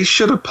 see, they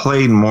should have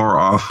played more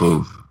off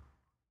of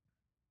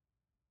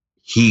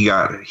he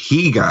got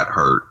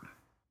hurt,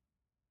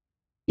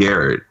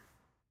 Garrett,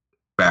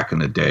 back in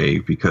the day,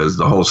 because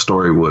the whole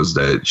story was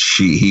that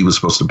he was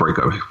supposed to break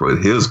up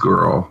with his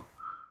girl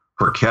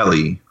for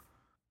Kelly.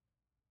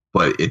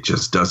 But it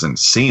just doesn't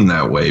seem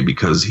that way,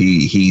 because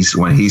he's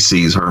when he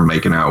sees her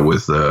making out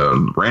with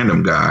a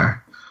random guy,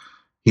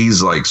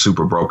 he's like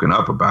super broken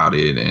up about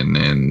it, and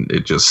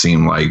it just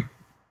seemed like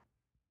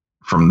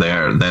from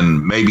there,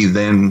 then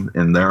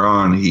and there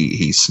on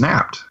he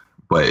snapped,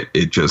 but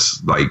it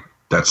just like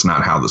that's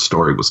not how the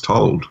story was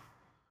told.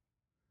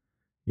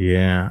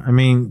 Yeah, I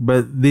mean,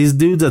 but these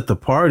dudes at the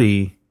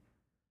party,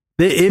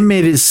 it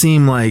made it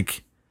seem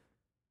like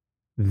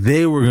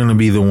they were going to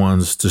be the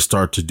ones to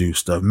start to do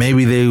stuff.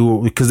 Maybe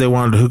because they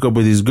wanted to hook up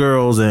with these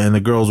girls and the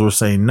girls were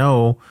saying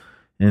no.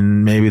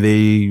 And maybe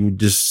they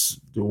just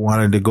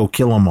wanted to go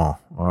kill them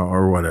all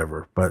or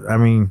whatever. But I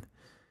mean,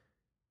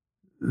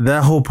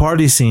 that whole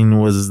party scene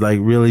was like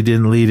really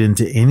didn't lead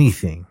into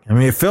anything. I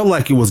mean, it felt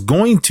like it was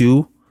going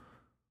to,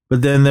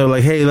 but then they're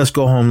like, hey, let's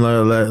go home.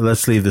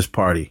 Let's leave this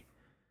party.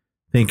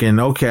 Thinking,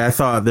 okay, I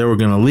thought they were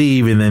going to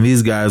leave. And then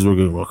these guys were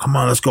going to go, come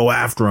on, let's go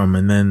after them.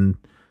 And then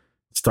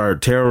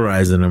start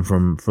terrorizing them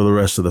for the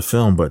rest of the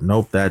film, but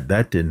nope, that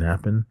didn't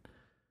happen.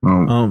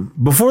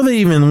 Before they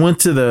even went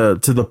to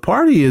the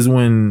party is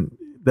when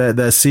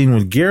that scene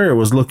with Garrett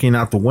was looking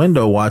out the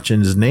window watching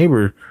his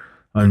neighbor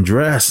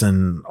undress,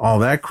 and all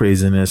that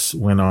craziness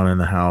went on in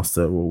the house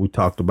that we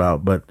talked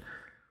about.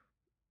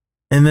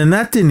 And then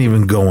that didn't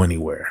even go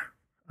anywhere.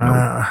 Nope.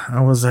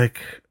 I was like,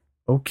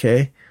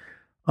 okay.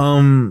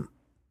 The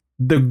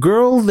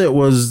girl that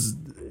was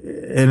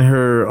in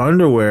her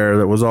underwear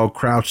that was all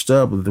crouched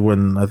up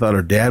when I thought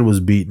her dad was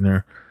beating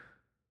her,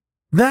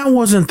 that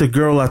wasn't the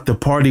girl at the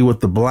party with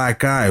the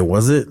black eye,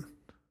 was it?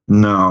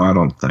 No, I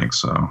don't think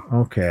so.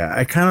 Okay,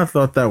 I kind of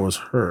thought that was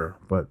her,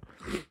 but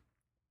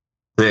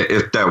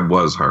if that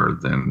was her,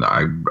 then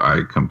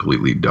I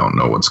completely don't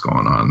know what's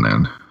going on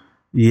then.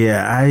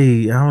 Yeah,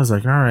 I was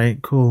like, all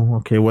right, cool,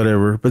 okay,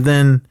 whatever. But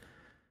then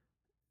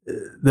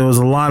there was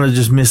a lot of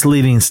just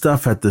misleading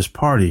stuff at this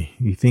party.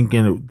 You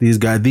thinking these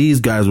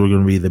guys were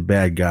going to be the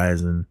bad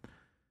guys, and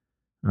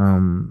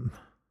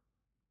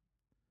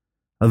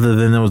other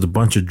than there was a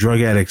bunch of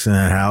drug addicts in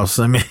that house.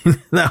 I mean,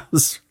 that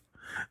was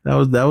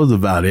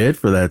about it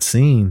for that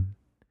scene.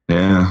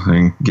 Yeah,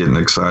 and getting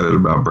excited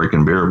about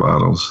breaking beer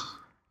bottles.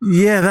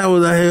 Yeah, that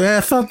was.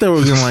 I thought they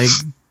were gonna like,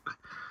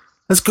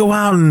 let's go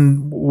out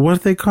and what do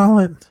they call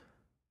it?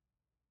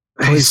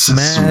 Play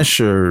Smash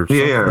or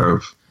something. Yeah.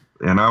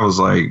 And I was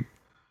like,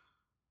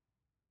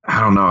 I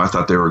don't know. I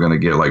thought they were going to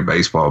get like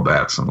baseball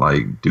bats and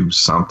like do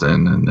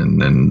something. And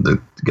then the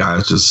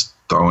guys just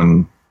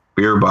throwing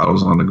beer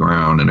bottles on the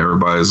ground and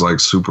everybody's like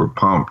super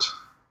pumped.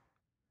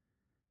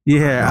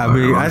 Yeah. I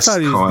mean, I thought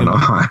he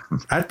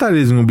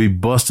was going to be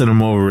busting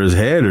him over his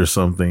head or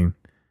something.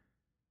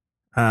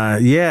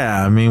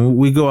 Yeah. I mean,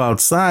 we go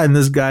outside and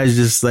this guy's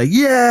just like,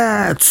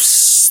 yeah,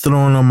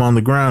 throwing them on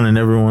the ground and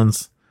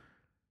everyone's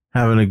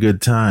having a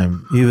good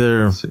time.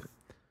 Either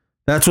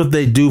that's what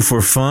they do for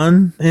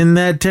fun in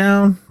that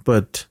town,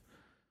 but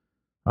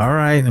all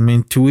right. I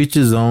mean, to each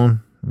his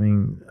own. I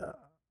mean,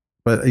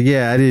 but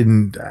yeah, I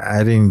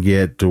didn't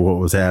get to what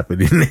was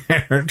happening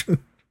there.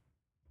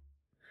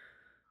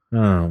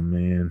 Oh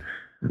man.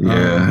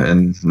 Yeah,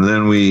 and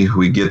then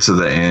we get to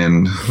the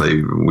end.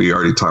 We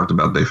already talked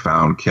about they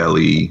found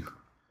Kelly,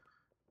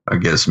 I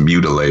guess,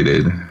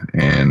 mutilated,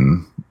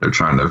 and they're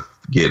trying to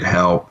get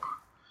help.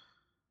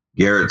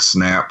 Garrett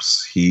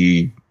snaps.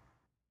 He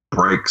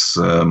breaks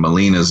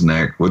Melina's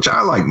neck, which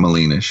I like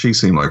Melina. She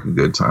seemed like a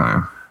good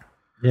time.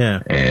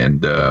 Yeah.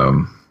 And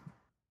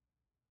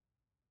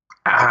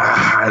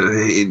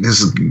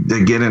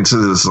they get into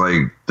this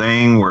like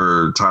thing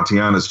where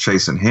Tatiana's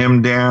chasing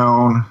him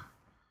down,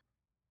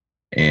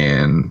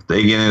 and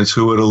they get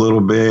into it a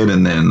little bit,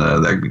 and then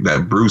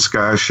that Bruce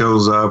guy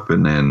shows up,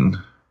 and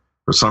then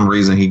for some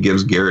reason he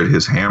gives Garrett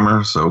his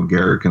hammer so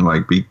Garrett can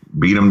like beat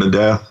him to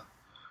death.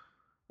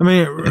 I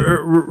mean,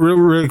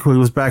 really quick,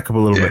 let's back up a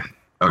little bit.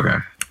 Okay.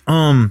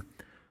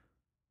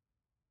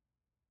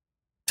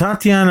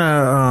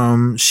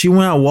 Tatiana, she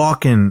went out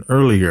walking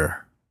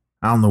earlier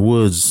out in the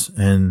woods,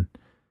 and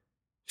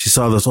she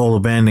saw this old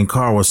abandoned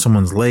car with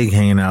someone's leg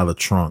hanging out of the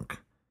trunk.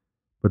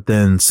 But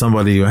then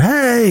somebody,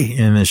 hey,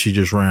 and then she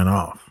just ran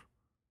off.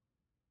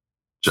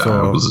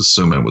 So I was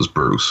assuming it was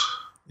Bruce.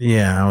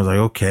 Yeah, I was like,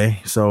 okay.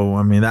 So,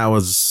 I mean, that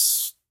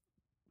was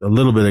a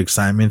little bit of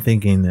excitement,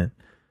 thinking that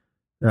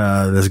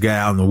this guy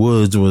out in the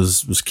woods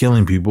was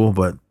killing people,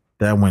 but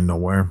that went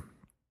nowhere.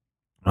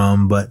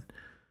 But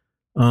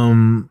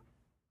going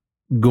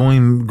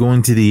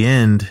to the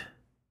end,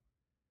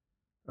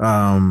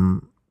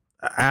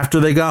 after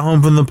they got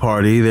home from the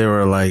party, they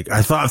were like,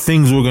 I thought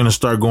things were going to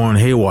start going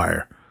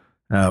haywire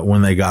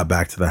when they got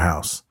back to the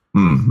house.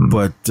 Mm-hmm.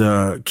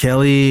 But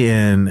Kelly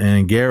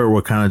and Garrett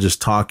were kind of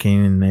just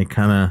talking, and they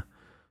kind of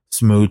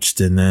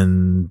smooched, and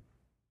then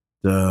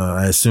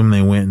I assume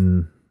they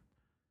went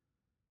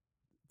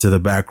to the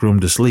back room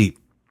to sleep.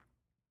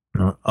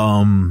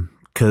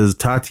 Because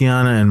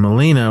Tatiana and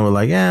Melina were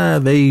like, yeah,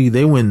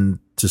 they went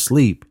to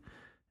sleep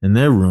in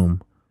their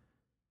room.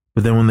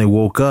 But then when they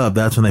woke up,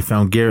 that's when they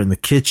found Garrett in the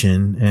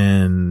kitchen,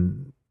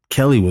 and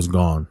Kelly was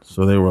gone.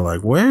 So they were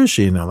like, where is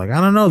she? And they're like, I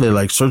don't know. They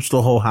like searched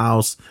the whole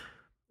house,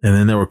 and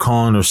then they were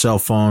calling her cell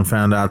phone,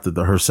 found out that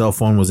her cell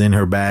phone was in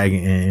her bag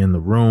in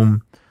the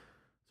room.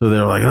 So they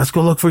were like, let's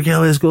go look for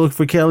Kelly. Let's go look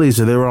for Kelly.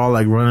 So they were all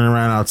like running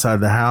around outside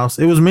the house.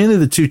 It was mainly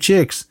the two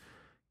chicks.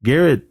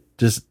 Garrett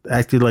just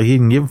acted like he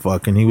didn't give a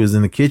fuck, and he was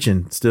in the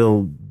kitchen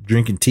still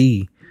drinking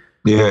tea.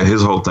 Yeah,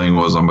 his whole thing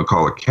was, I'm going to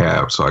call a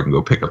cab so I can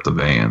go pick up the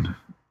van.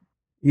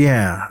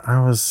 Yeah,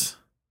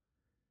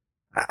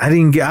 I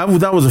didn't get,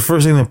 that was the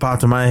first thing that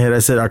popped in my head. I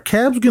said, are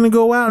cabs going to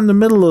go out in the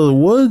middle of the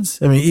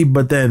woods? I mean,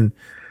 but then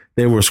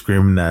they were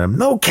screaming at him,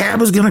 no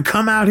cab is going to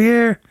come out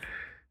here.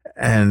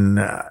 And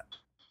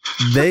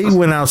they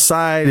went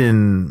outside,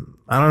 and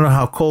I don't know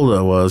how cold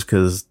it was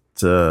because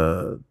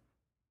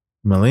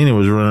Melina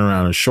was running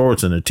around in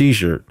shorts and a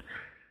t-shirt,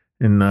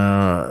 and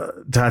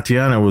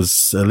Tatiana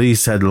was at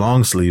least had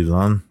long sleeves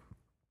on.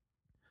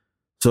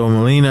 So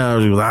Melina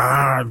was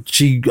I'm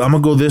gonna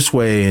go this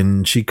way,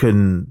 and she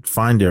couldn't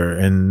find her.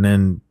 And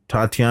then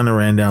Tatiana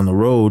ran down the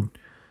road,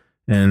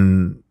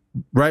 and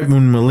right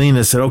when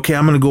Melina said, okay,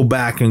 I'm gonna go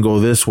back and go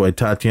this way,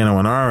 Tatiana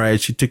went, all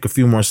right. She took a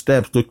few more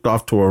steps, looked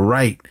off to her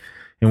right,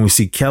 and we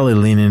see Kelly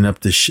leaning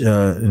up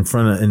in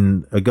front of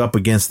and up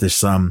against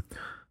this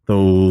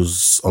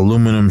those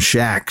aluminum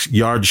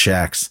yard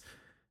shacks,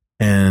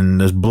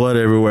 and there's blood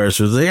everywhere.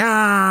 So it's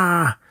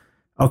like,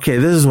 okay,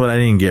 this is what I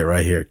didn't get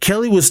right here.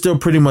 Kelly was still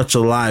pretty much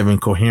alive and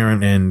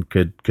coherent and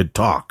could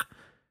talk.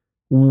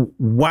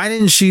 Why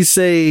didn't she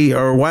say,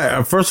 or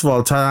why? First of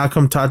all, how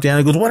come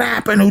Tatiana goes, what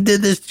happened? Who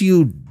did this to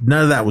you?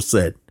 None of that was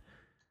said.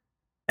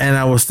 And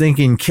I was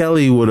thinking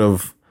Kelly would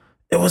have,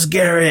 it was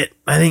Garrett.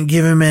 I didn't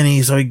give him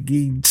any, so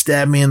he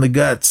stabbed me in the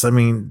guts. I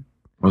mean.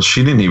 Well,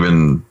 she didn't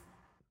even,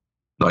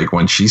 like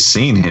when she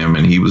seen him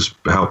and he was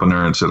helping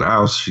her into the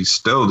house, she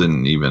still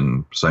didn't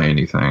even say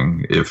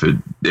anything if it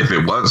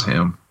was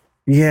him.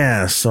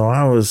 Yeah, so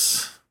I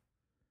was,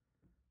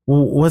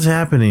 well, what's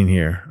happening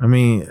here? I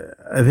mean,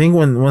 I think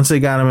once they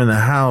got her in the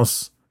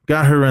house,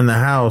 oh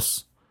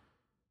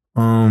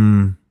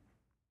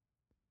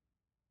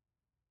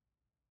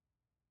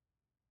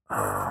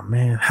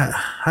man,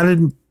 how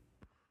did,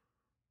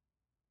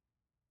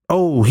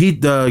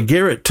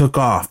 Garrett took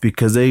off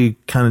because they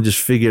kind of just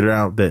figured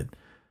out that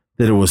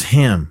it was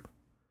him.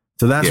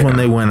 So that's when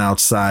they went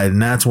outside,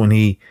 and that's when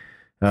he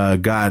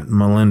got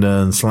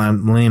Melina and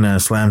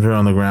slammed her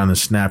on the ground and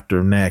snapped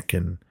her neck,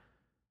 and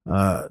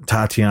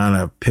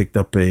Tatiana picked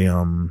up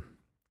a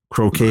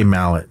croquet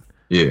mallet.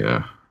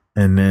 Yeah.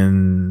 And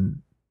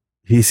then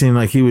he seemed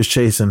like he was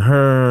chasing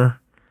her.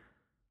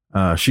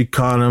 She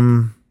caught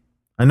him.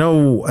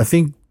 I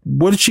think,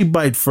 what did she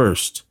bite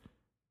first?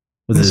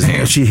 His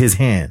hand. His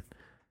hand.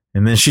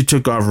 And then she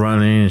took off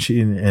running,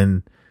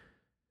 and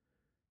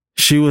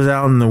she was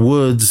out in the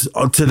woods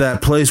to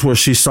that place where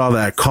she saw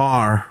that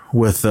car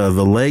with the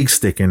leg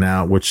sticking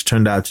out, which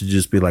turned out to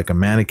just be like a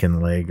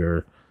mannequin leg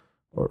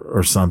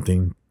or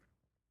something.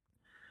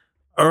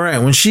 All right.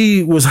 When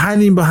she was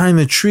hiding behind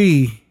the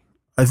tree,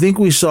 I think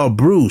we saw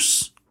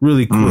Bruce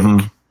really quick.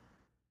 Mm-hmm.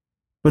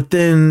 But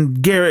then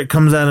Garrett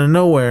comes out of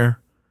nowhere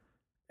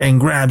and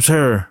grabs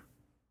her.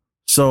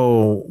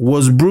 So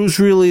was Bruce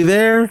really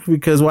there?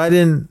 Because why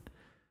didn't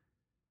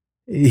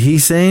he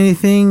say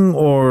anything?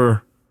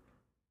 Or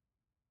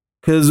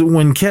because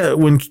when Tatiana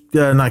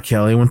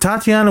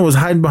was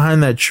hiding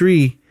behind that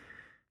tree,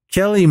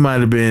 Kelly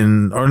might have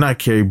been, or not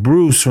Kelly,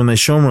 Bruce, when they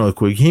show him real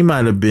quick, he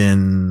might have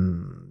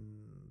been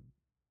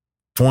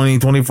 20,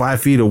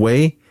 25 feet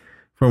away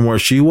from where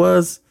she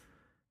was.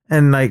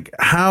 And like,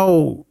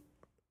 how,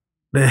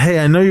 hey,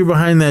 I know you're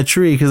behind that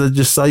tree because I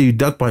just saw you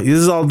duck behind. This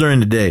is all during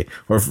the day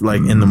or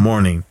like in the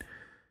morning.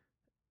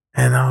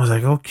 And I was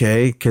like,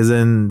 okay. Because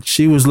then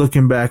she was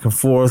looking back and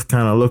forth,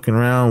 kind of looking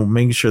around,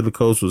 making sure the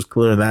coast was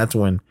clear. That's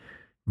when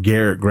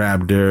Garrett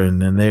grabbed her,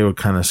 and then they were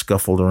kind of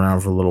scuffled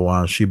around for a little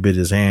while. She bit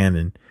his hand,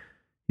 and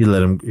he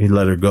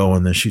let her go,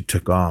 and then she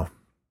took off.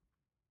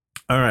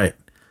 All right.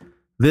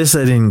 This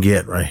I didn't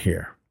get right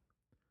here.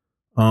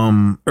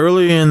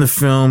 Earlier in the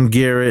film,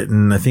 Garrett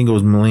and I think it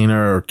was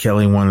Melina or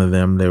Kelly, one of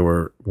them,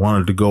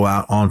 wanted to go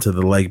out onto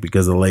the lake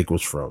because the lake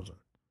was frozen.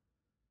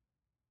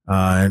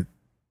 It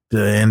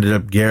ended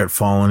up Garrett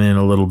falling in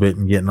a little bit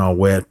and getting all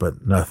wet,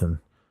 but nothing.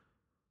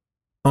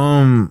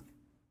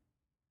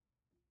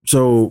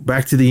 So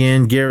back to the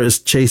end, Garrett is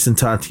chasing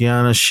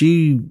Tatiana.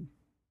 He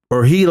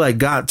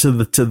got to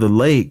the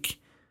lake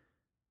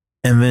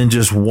and then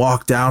just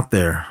walked out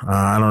there.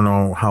 I don't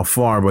know how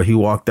far, but he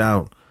walked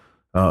out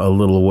a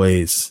little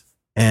ways,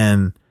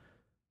 and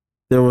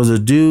there was a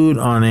dude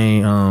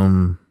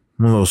on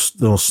one of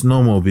those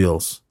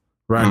snowmobiles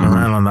riding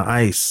around on the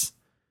ice.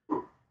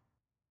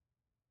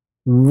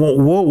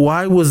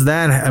 Why was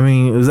that? I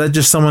mean, was that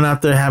just someone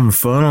out there having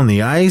fun on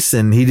the ice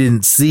and he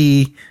didn't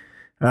see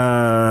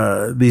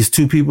these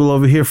two people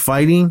over here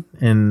fighting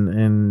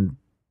and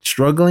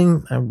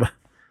struggling?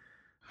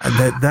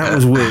 That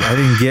was weird. I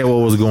didn't get what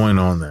was going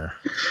on there.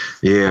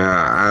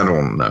 Yeah, I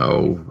don't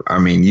know. I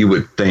mean, you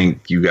would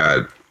think you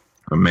got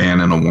a man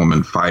and a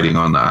woman fighting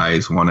on the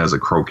ice. One has a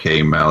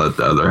croquet mallet,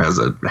 the other has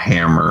a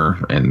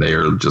hammer, and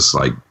they're just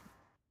like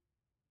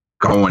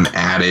going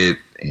at it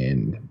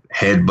and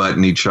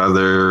headbutting each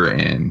other.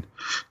 And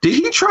did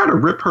he try to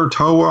rip her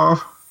toe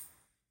off?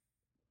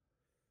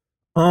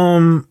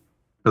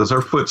 Because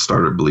her foot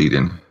started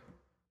bleeding.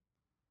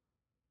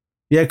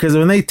 Yeah, because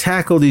when they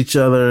tackled each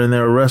other and they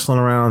were wrestling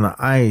around on the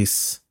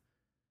ice,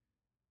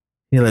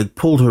 he like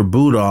pulled her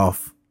boot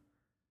off.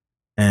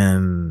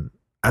 And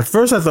at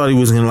first I thought he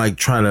was going to like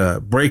try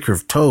to break her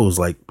toes,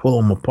 like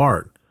pull them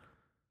apart.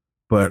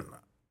 But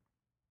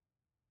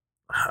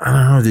I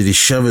don't know, did he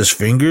shove his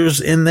fingers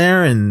in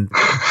there? And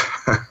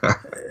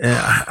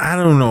I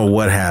don't know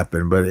what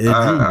happened, but it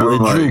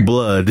drew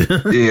blood.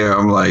 Yeah,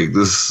 I'm like,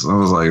 this. I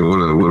was like, what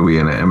are we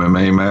in an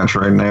MMA match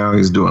right now?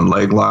 He's doing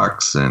leg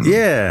locks. And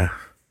yeah.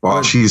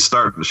 While she's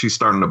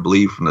starting to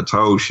bleed from the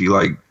toe, she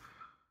like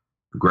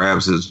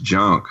grabs his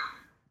junk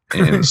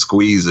and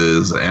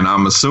squeezes, and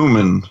I'm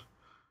assuming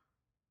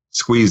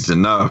squeezed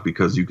enough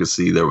because you could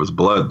see there was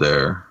blood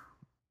there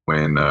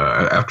when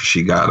after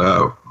she got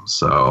up.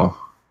 So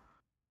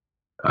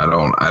I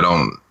don't.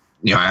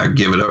 You know, I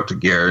give it up to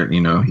Garrett.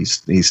 You know, he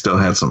still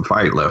had some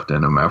fight left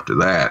in him after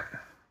that.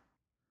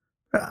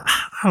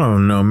 I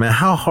don't know, man.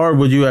 How hard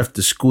would you have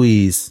to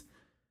squeeze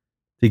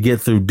to get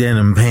through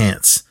denim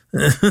pants?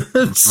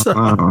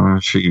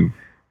 She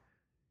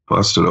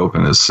busted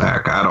open his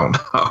sack. I don't know.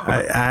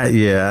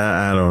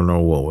 I don't know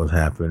what was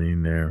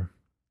happening there.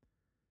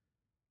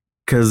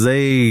 Because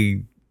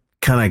they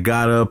kind of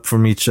got up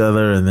from each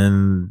other,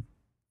 and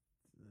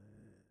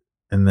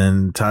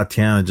then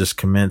Tatiana just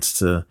commenced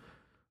to,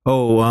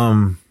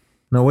 no,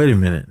 wait a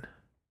minute.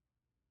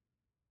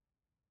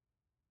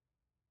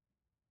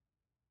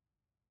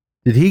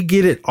 Did he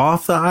get it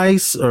off the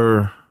ice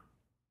or?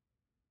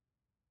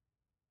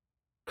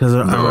 Because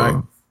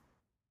no.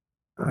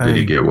 Did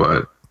he get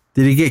what?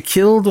 Did he get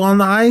killed on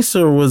the ice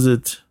or was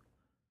it?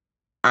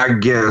 I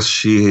guess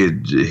she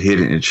had hit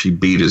it and she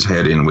beat his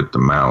head in with the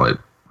mallet.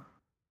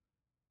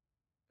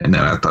 And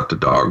then I thought the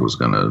dog was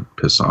going to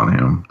piss on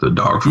him. The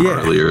dog from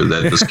earlier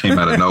that just came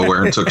out of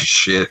nowhere and took a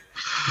shit.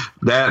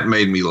 That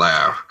made me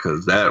laugh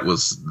because that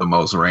was the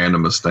most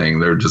randomest thing.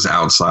 They're just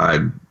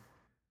outside.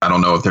 I don't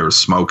know if they were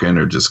smoking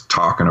or just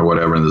talking or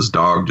whatever. And this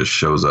dog just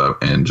shows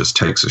up and just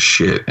takes a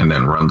shit and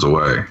then runs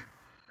away.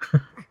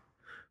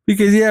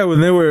 Because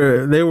when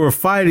they were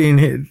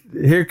fighting,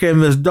 here came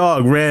this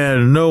dog, ran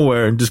out of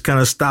nowhere and just kind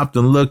of stopped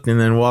and looked and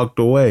then walked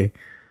away.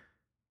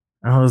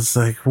 I was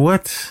like,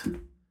 what's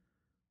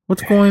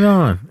going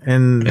on?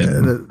 And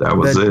that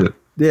was it.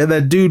 Yeah,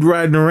 that dude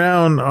riding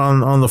around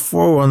on the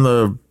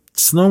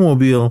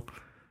snowmobile.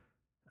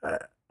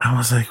 I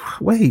was like,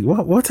 wait,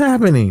 what's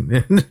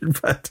happening?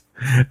 But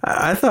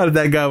I thought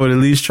that guy would at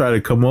least try to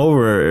come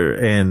over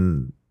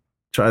and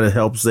try to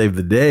help save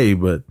the day,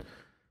 but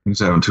he's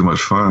having too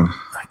much fun.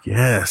 I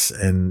guess.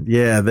 And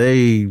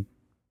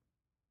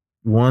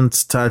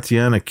once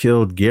Tatiana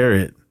killed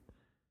Garrett,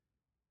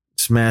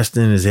 smashed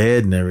in his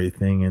head and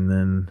everything, and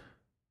then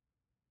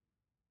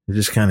it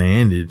just kind of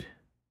ended.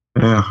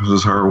 Yeah, it was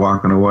just her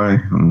walking away,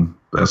 and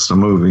that's the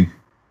movie.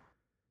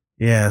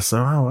 Yeah,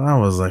 so I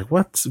was like,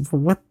 what's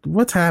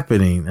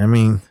happening? I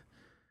mean,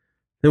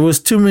 there was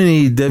too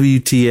many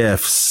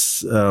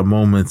WTFs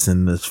moments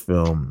in this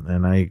film,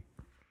 and I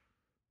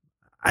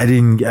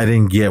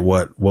didn't get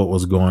what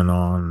was going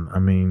on. I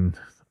mean,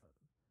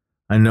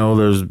 I know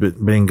there's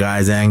been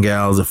guys and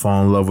gals that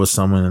fall in love with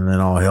someone and then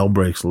all hell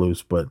breaks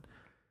loose, but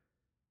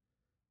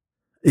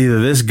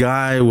either this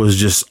guy was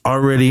just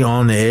already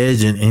on the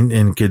edge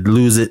and could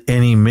lose it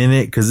any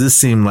minute, because this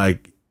seemed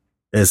like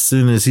as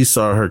soon as he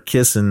saw her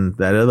kissing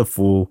that other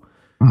fool,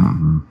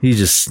 he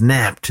just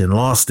snapped and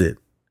lost it.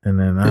 And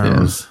then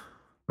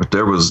But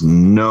there was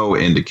no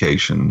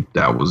indication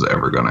that was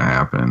ever going to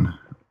happen,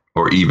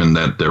 or even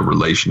that their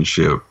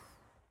relationship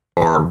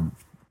or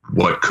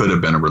what could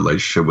have been a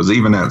relationship was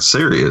even that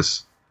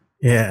serious.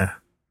 Yeah.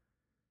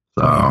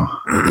 So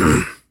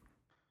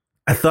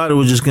I thought it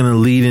was just going to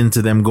lead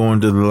into them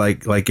going to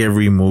like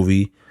every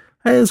movie.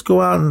 Hey, let's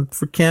go out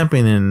for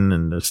camping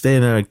and stay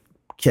in a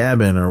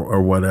cabin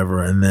or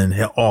whatever, and then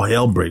all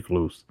hell break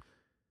loose.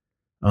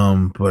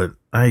 But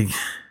I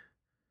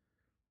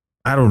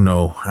don't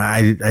know.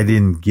 I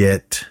didn't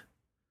get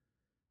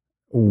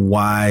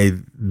why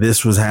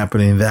this was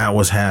happening, that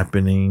was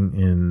happening,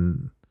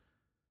 and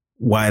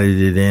why did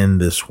it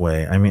end this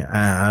way? I mean,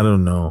 I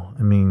don't know.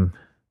 I mean,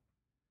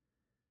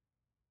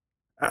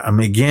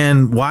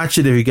 again, watch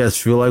it if you guys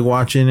feel like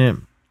watching it.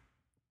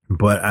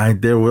 But I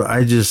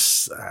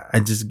just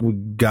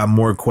got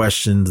more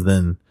questions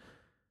than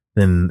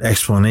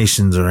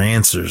explanations or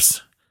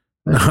answers.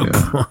 I don't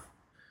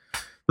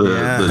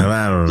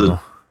know.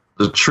 The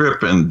the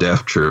trip and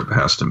death trip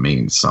has to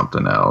mean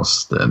something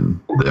else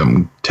than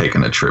them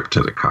taking a trip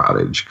to the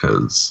cottage,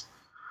 because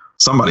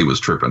somebody was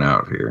tripping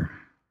out here.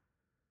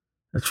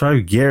 That's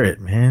probably Garrett,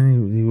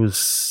 man. He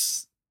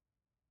was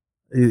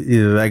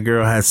either that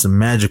girl had some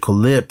magical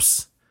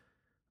lips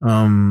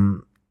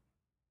after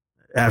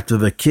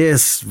the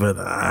kiss, but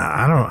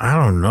I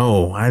don't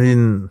know. I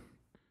mean,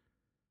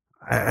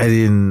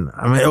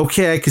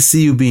 okay, I could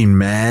see you being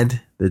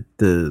mad that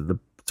the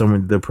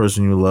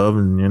person you love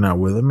and you're not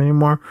with him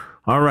anymore.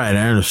 All right,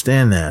 I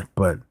understand that,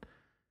 but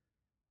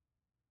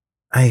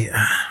I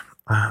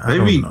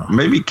don't know.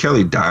 Maybe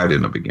Kelly died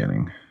in the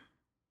beginning.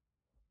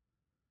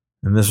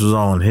 And this was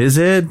all in his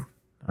head?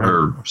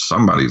 Or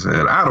somebody's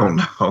head. I don't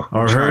know.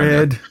 Or her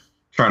head?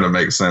 Trying to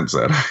make sense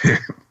out of it.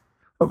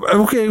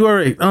 Okay, all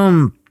right.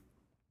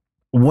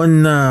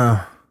 When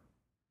remember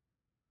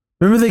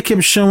they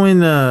kept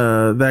showing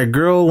that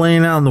girl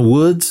laying out in the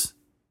woods?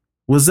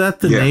 Was that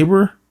the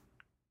neighbor?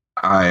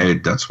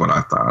 That's what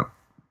I thought.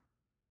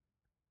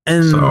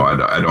 And so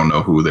I don't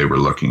know who they were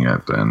looking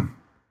at then.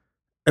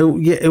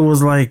 It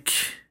was like,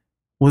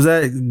 was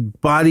that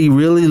body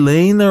really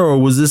laying there, or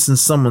was this in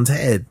someone's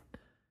head?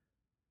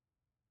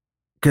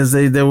 Because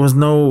there was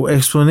no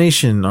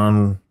explanation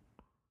on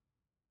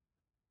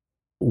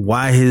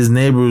why his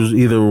neighbors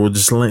either were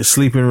just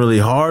sleeping really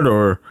hard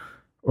or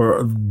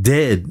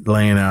dead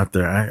laying out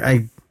there.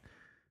 I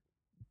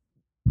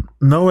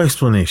no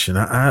explanation.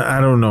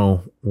 I don't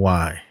know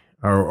why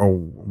or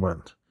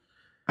what.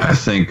 I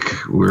think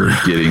we're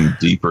getting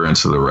deeper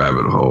into the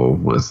rabbit hole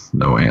with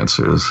no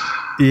answers.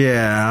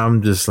 Yeah,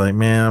 I'm just like,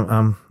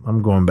 man,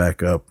 I'm going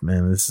back up,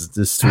 man. This is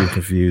just too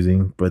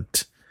confusing.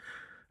 But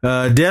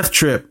Death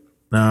Trip,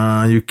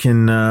 you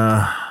can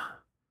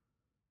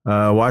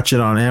watch it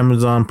on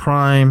Amazon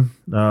Prime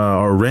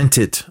or rent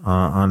it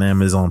on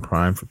Amazon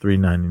Prime for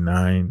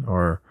 $3.99,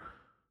 or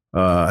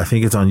I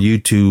think it's on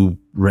YouTube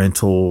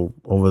rental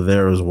over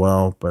there as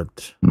well.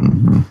 But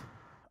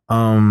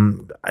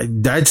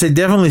I'd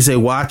definitely say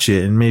watch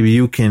it, and maybe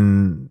you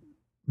can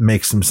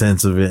make some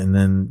sense of it and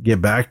then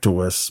get back to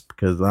us,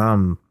 because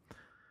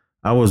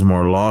I was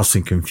more lost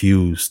and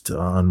confused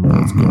on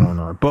what's going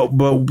on.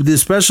 But the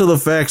special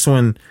effects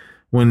when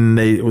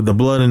the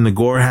blood and the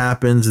gore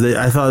happens,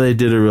 I thought they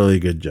did a really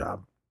good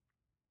job.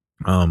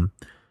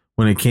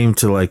 When it came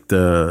to like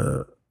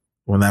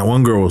when that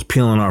one girl was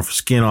peeling off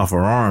skin off her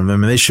arm, I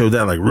mean, they showed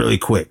that like really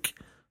quick.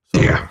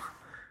 So, yeah.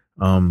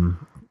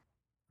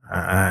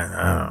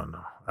 I don't know.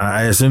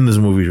 I assume this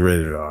movie's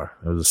rated R.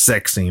 There was a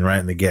sex scene right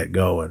in the get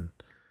go, and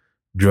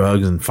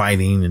drugs and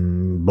fighting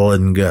and blood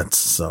and guts.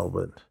 So,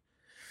 but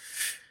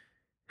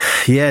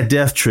yeah,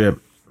 Death Trip.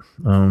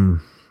 I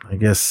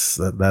guess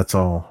that's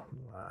all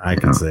I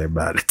can say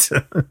about it.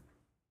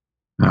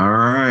 All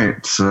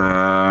right.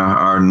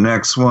 Our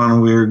next one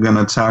we're going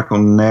to tackle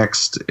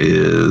next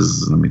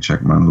is, let me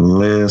check my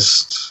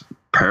list,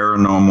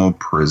 Paranormal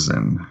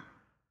Prison.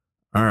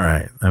 All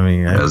right. I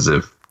mean, as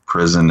if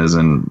prison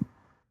isn't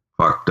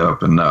fucked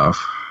up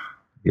enough,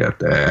 you have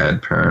to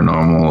add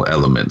paranormal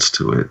elements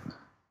to it.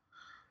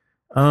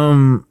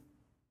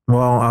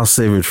 Well, I'll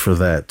save it for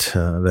that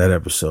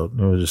episode.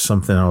 It was just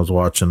something I was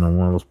watching on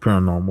one of those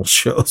paranormal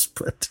shows,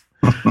 but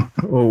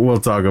we'll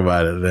talk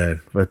about it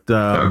then. But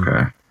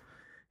okay.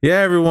 Yeah,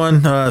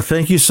 everyone,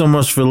 thank you so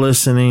much for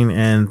listening,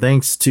 and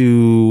thanks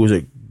to, was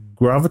it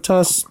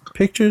Gravitas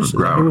Pictures?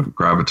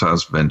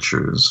 Gravitas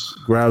Ventures.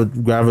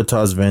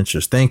 Gravitas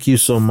Ventures. Thank you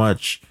so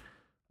much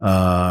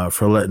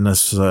for letting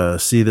us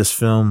see this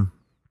film.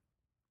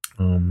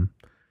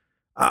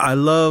 I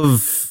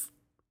love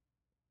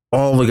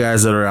all the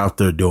guys that are out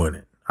there doing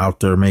it,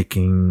 out there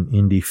making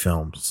indie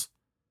films.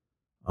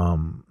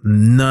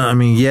 No, I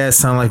mean, yeah, it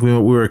sounded like we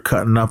were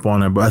cutting up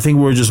on it, but I think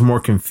we were just more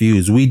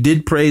confused. We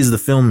did praise the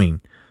filming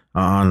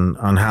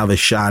on how they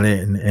shot it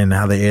and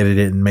how they edited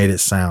it and made it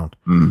sound.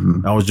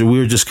 Mm-hmm. We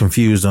were just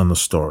confused on the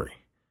story.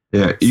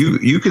 Yeah,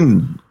 you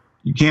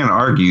can't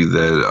argue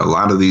that a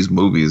lot of these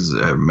movies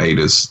have made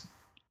us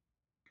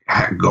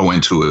go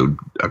into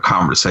a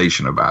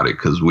conversation about it,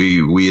 because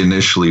we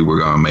initially were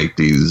going to make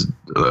these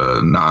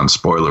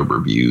non-spoiler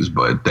reviews,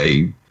 but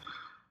they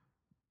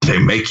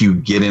make you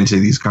get into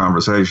these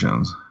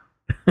conversations.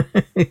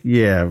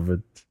 Yeah,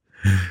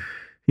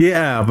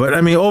 but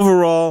I mean,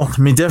 overall,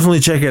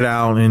 definitely check it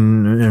out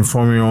and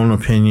form your own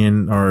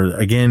opinion. Or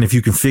again, if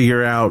you can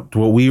figure out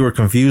what we were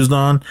confused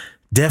on,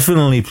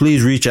 definitely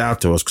please reach out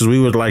to us, because we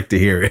would like to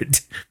hear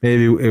it.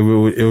 Maybe it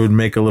would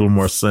make a little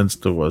more sense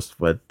to us.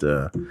 But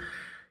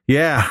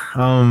yeah,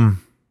 I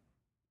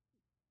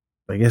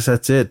guess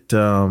that's it.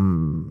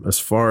 As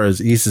far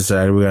as East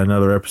Society, we got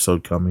another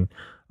episode coming.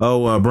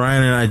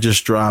 Brian and I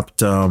just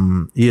dropped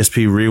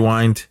ESP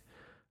Rewind,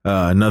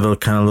 another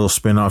kind of little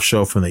spin-off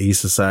show from the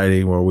East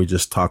Society where we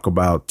just talk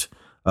about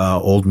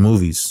old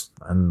movies.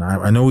 And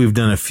I know we've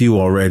done a few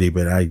already,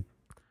 but I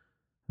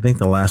think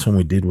the last one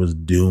we did was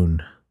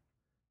Dune,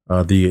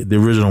 the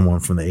original one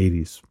from the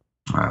 80s.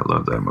 I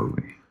love that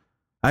movie.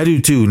 I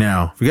do too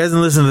now. If you guys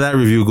didn't listen to that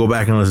review, go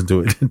back and listen to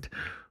it.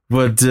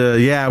 But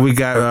yeah, we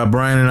got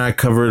Brian and I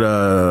covered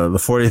the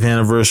 40th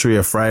anniversary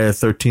of Friday the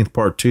 13th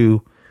Part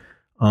 2.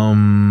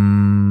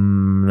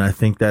 And I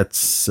think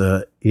that's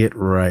it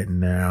right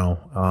now.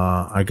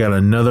 I got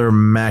another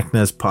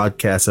MacNest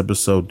podcast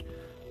episode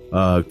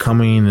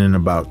coming in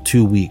about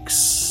 2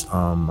 weeks.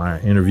 I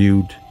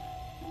interviewed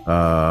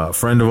a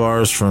friend of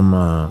ours from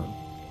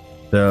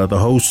the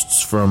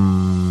hosts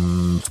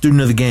from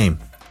Student of the Game.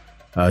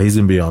 He's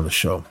gonna be on the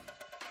show.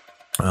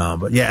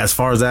 But yeah, as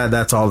far as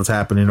that's all that's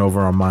happening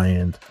over on my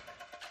end.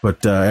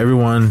 But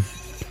everyone,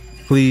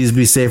 please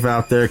be safe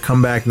out there.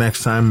 Come back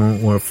next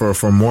time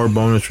for more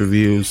bonus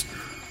reviews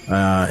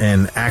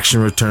and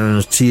action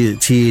returns.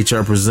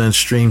 THR presents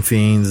Stream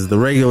Fiends, the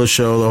regular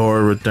show, the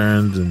horror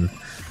returns, and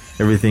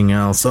everything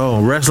else.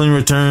 Oh, wrestling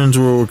returns.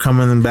 We're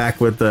coming back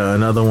with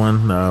another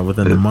one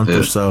within a month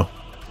or so.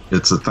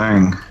 It's a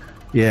thing.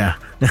 Yeah.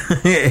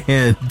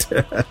 And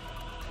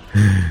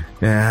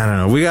yeah, I don't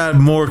know. We got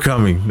more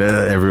coming,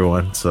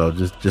 everyone. So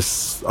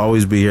just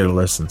always be here to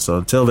listen. So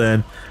until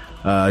then,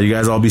 you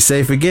guys all be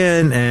safe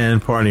again and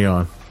party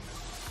on.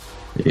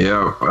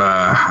 Yeah,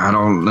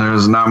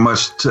 there's not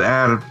much to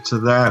add to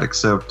that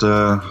except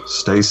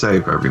stay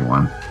safe,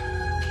 everyone.